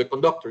going through the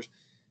conductors,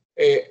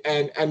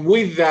 and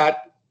with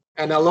that,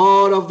 and a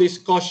lot of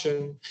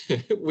discussion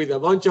with a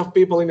bunch of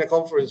people in a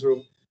conference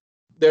room,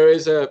 there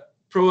is a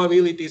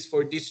probabilities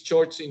for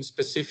discharge in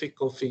specific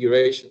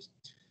configurations.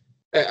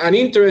 And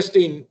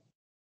interesting,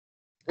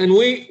 and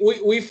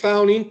we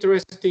found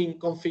interesting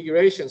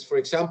configurations. For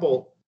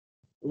example,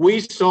 we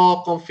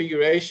saw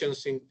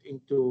configurations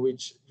into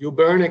which you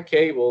burn a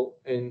cable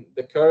and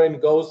the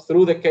current goes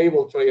through the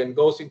cable tray and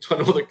goes into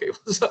another cable.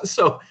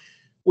 So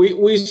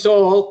we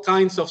saw all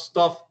kinds of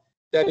stuff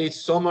that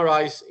is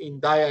summarized in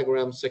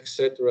diagrams,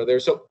 etc. there.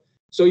 So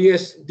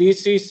yes,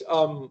 this is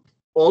all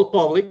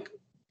public.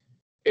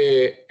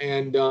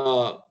 And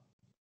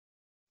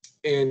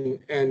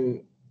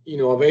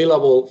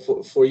available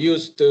for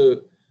use.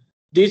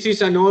 this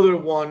is another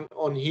one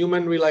on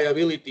human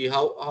reliability.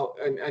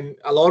 And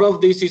a lot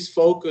of this is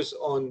focused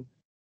on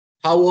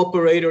how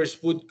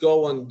operators would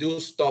go and do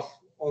stuff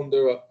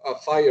under a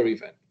fire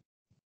event,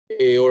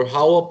 or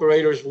how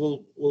operators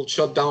will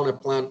shut down a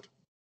plant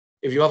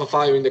if you have a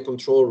fire in the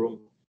control room.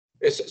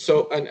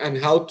 So and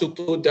how to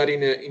put that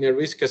in a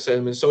risk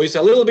assessment. So it's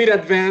a little bit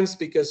advanced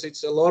because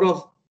it's a lot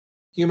of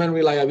human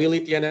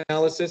reliability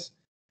analysis,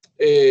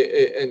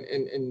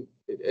 and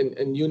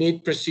you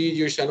need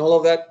procedures and all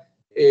of that.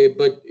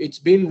 But it's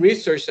been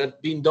research that's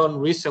been done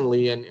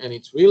recently, and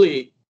it's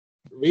really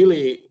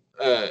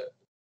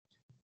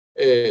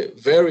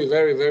very,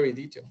 very, very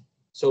detailed.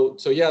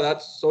 So yeah,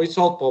 so it's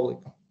all public.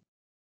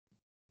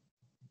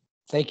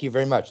 Thank you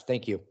very much.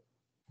 Thank you.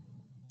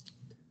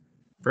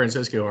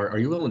 Francisco, are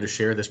you willing to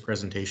share this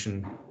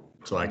presentation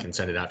so I can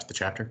send it out to the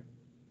chapter?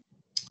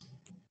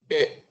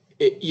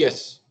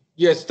 Yes.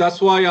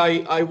 That's why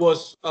I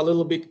was a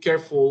little bit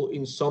careful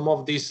in some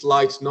of these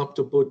slides not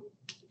to put,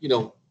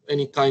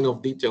 any kind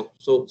of detail.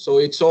 So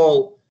it's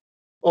all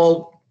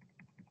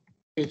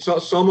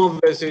some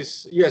of this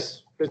is,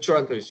 yes, the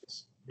chart is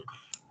yes.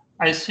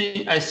 I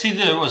see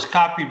that it was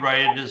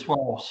copyrighted as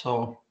well.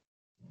 So.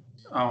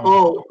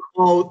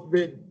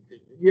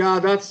 Yeah,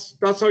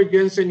 that's our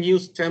Jensen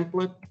Hughes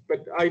template,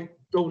 but I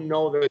don't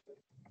know that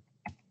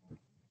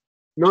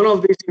none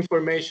of this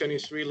information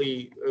is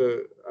really.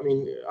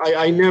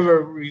 I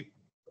never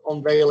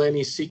unveil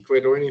any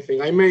secret or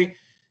anything. I may,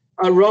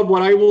 Rob.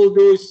 What I will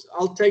do is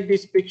I'll take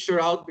this picture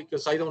out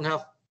because I don't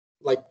have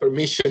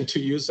permission to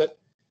use it,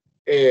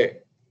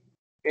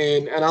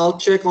 and I'll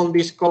check on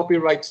this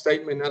copyright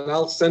statement and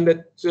I'll send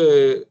it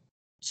to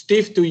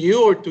Steve, to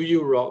you, or to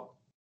you, Rob.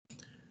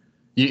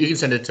 You can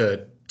send it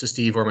to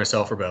Steve or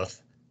myself or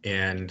both,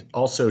 and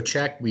also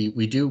check. We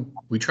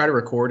try to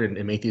record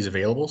and make these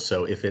available.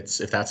 So if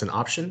that's an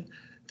option,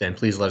 then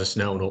please let us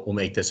know, and we'll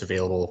make this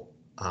available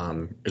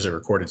as a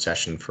recorded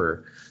session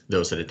for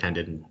those that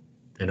attended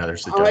and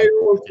others that don't. I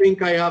don't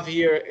think I have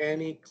here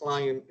any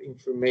client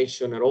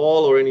information at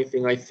all or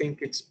anything. I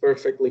think it's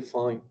perfectly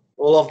fine.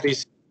 All of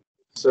this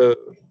is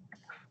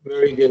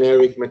very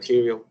generic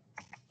material.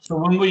 So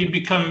when will you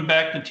be coming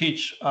back to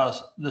teach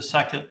the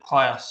second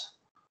class?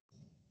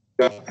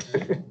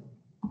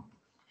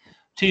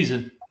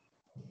 Teasing.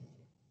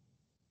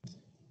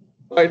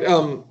 Right.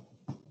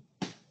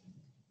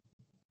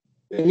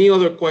 Any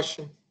other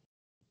question?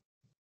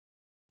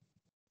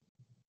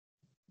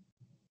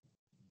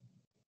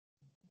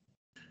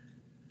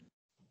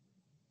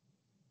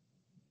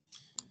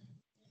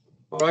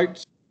 All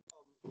right,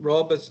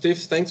 Rob and Steve,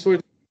 thanks for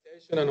the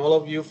invitation, and all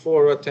of you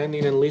for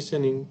attending and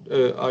listening.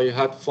 I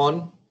had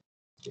fun,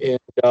 and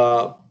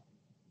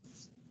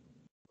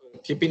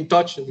keep in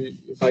touch.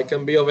 If I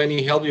can be of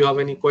any help, you have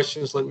any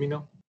questions, let me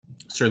know.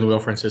 Certainly will,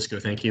 Francisco.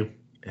 Thank you.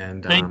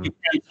 And thank you,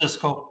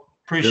 Francisco.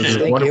 Appreciate it. It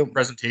was a wonderful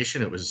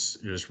presentation. It was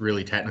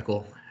really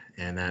technical,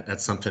 and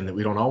that's something that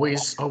we don't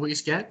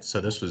always get. So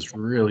this was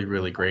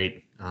really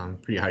great.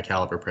 Pretty high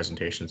caliber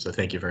presentation. So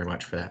thank you very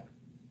much for that.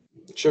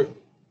 Sure,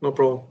 no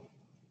problem.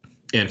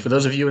 And for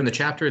those of you in the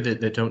chapter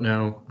that don't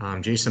know,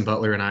 Jason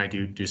Butler and I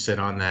do sit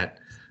on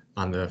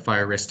the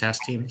fire risk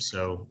task team.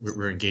 So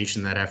we're engaged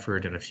in that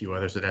effort, and a few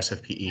others at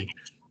SFPE.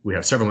 We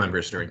have several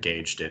members that are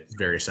engaged at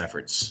various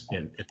efforts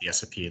at the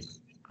SFPE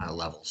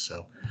level.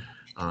 So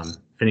if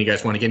any of you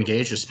guys want to get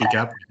engaged, just speak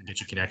up. We can get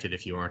you connected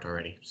if you aren't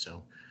already.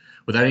 So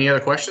without any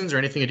other questions or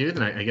anything to do,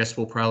 then I guess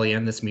we'll probably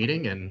end this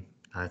meeting, and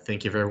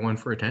thank you everyone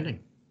for attending.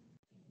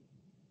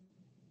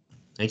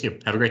 Thank you.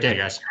 Have a great day,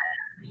 guys.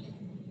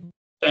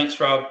 Thanks,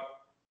 Rob.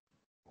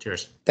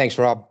 Cheers. Thanks,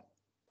 Rob.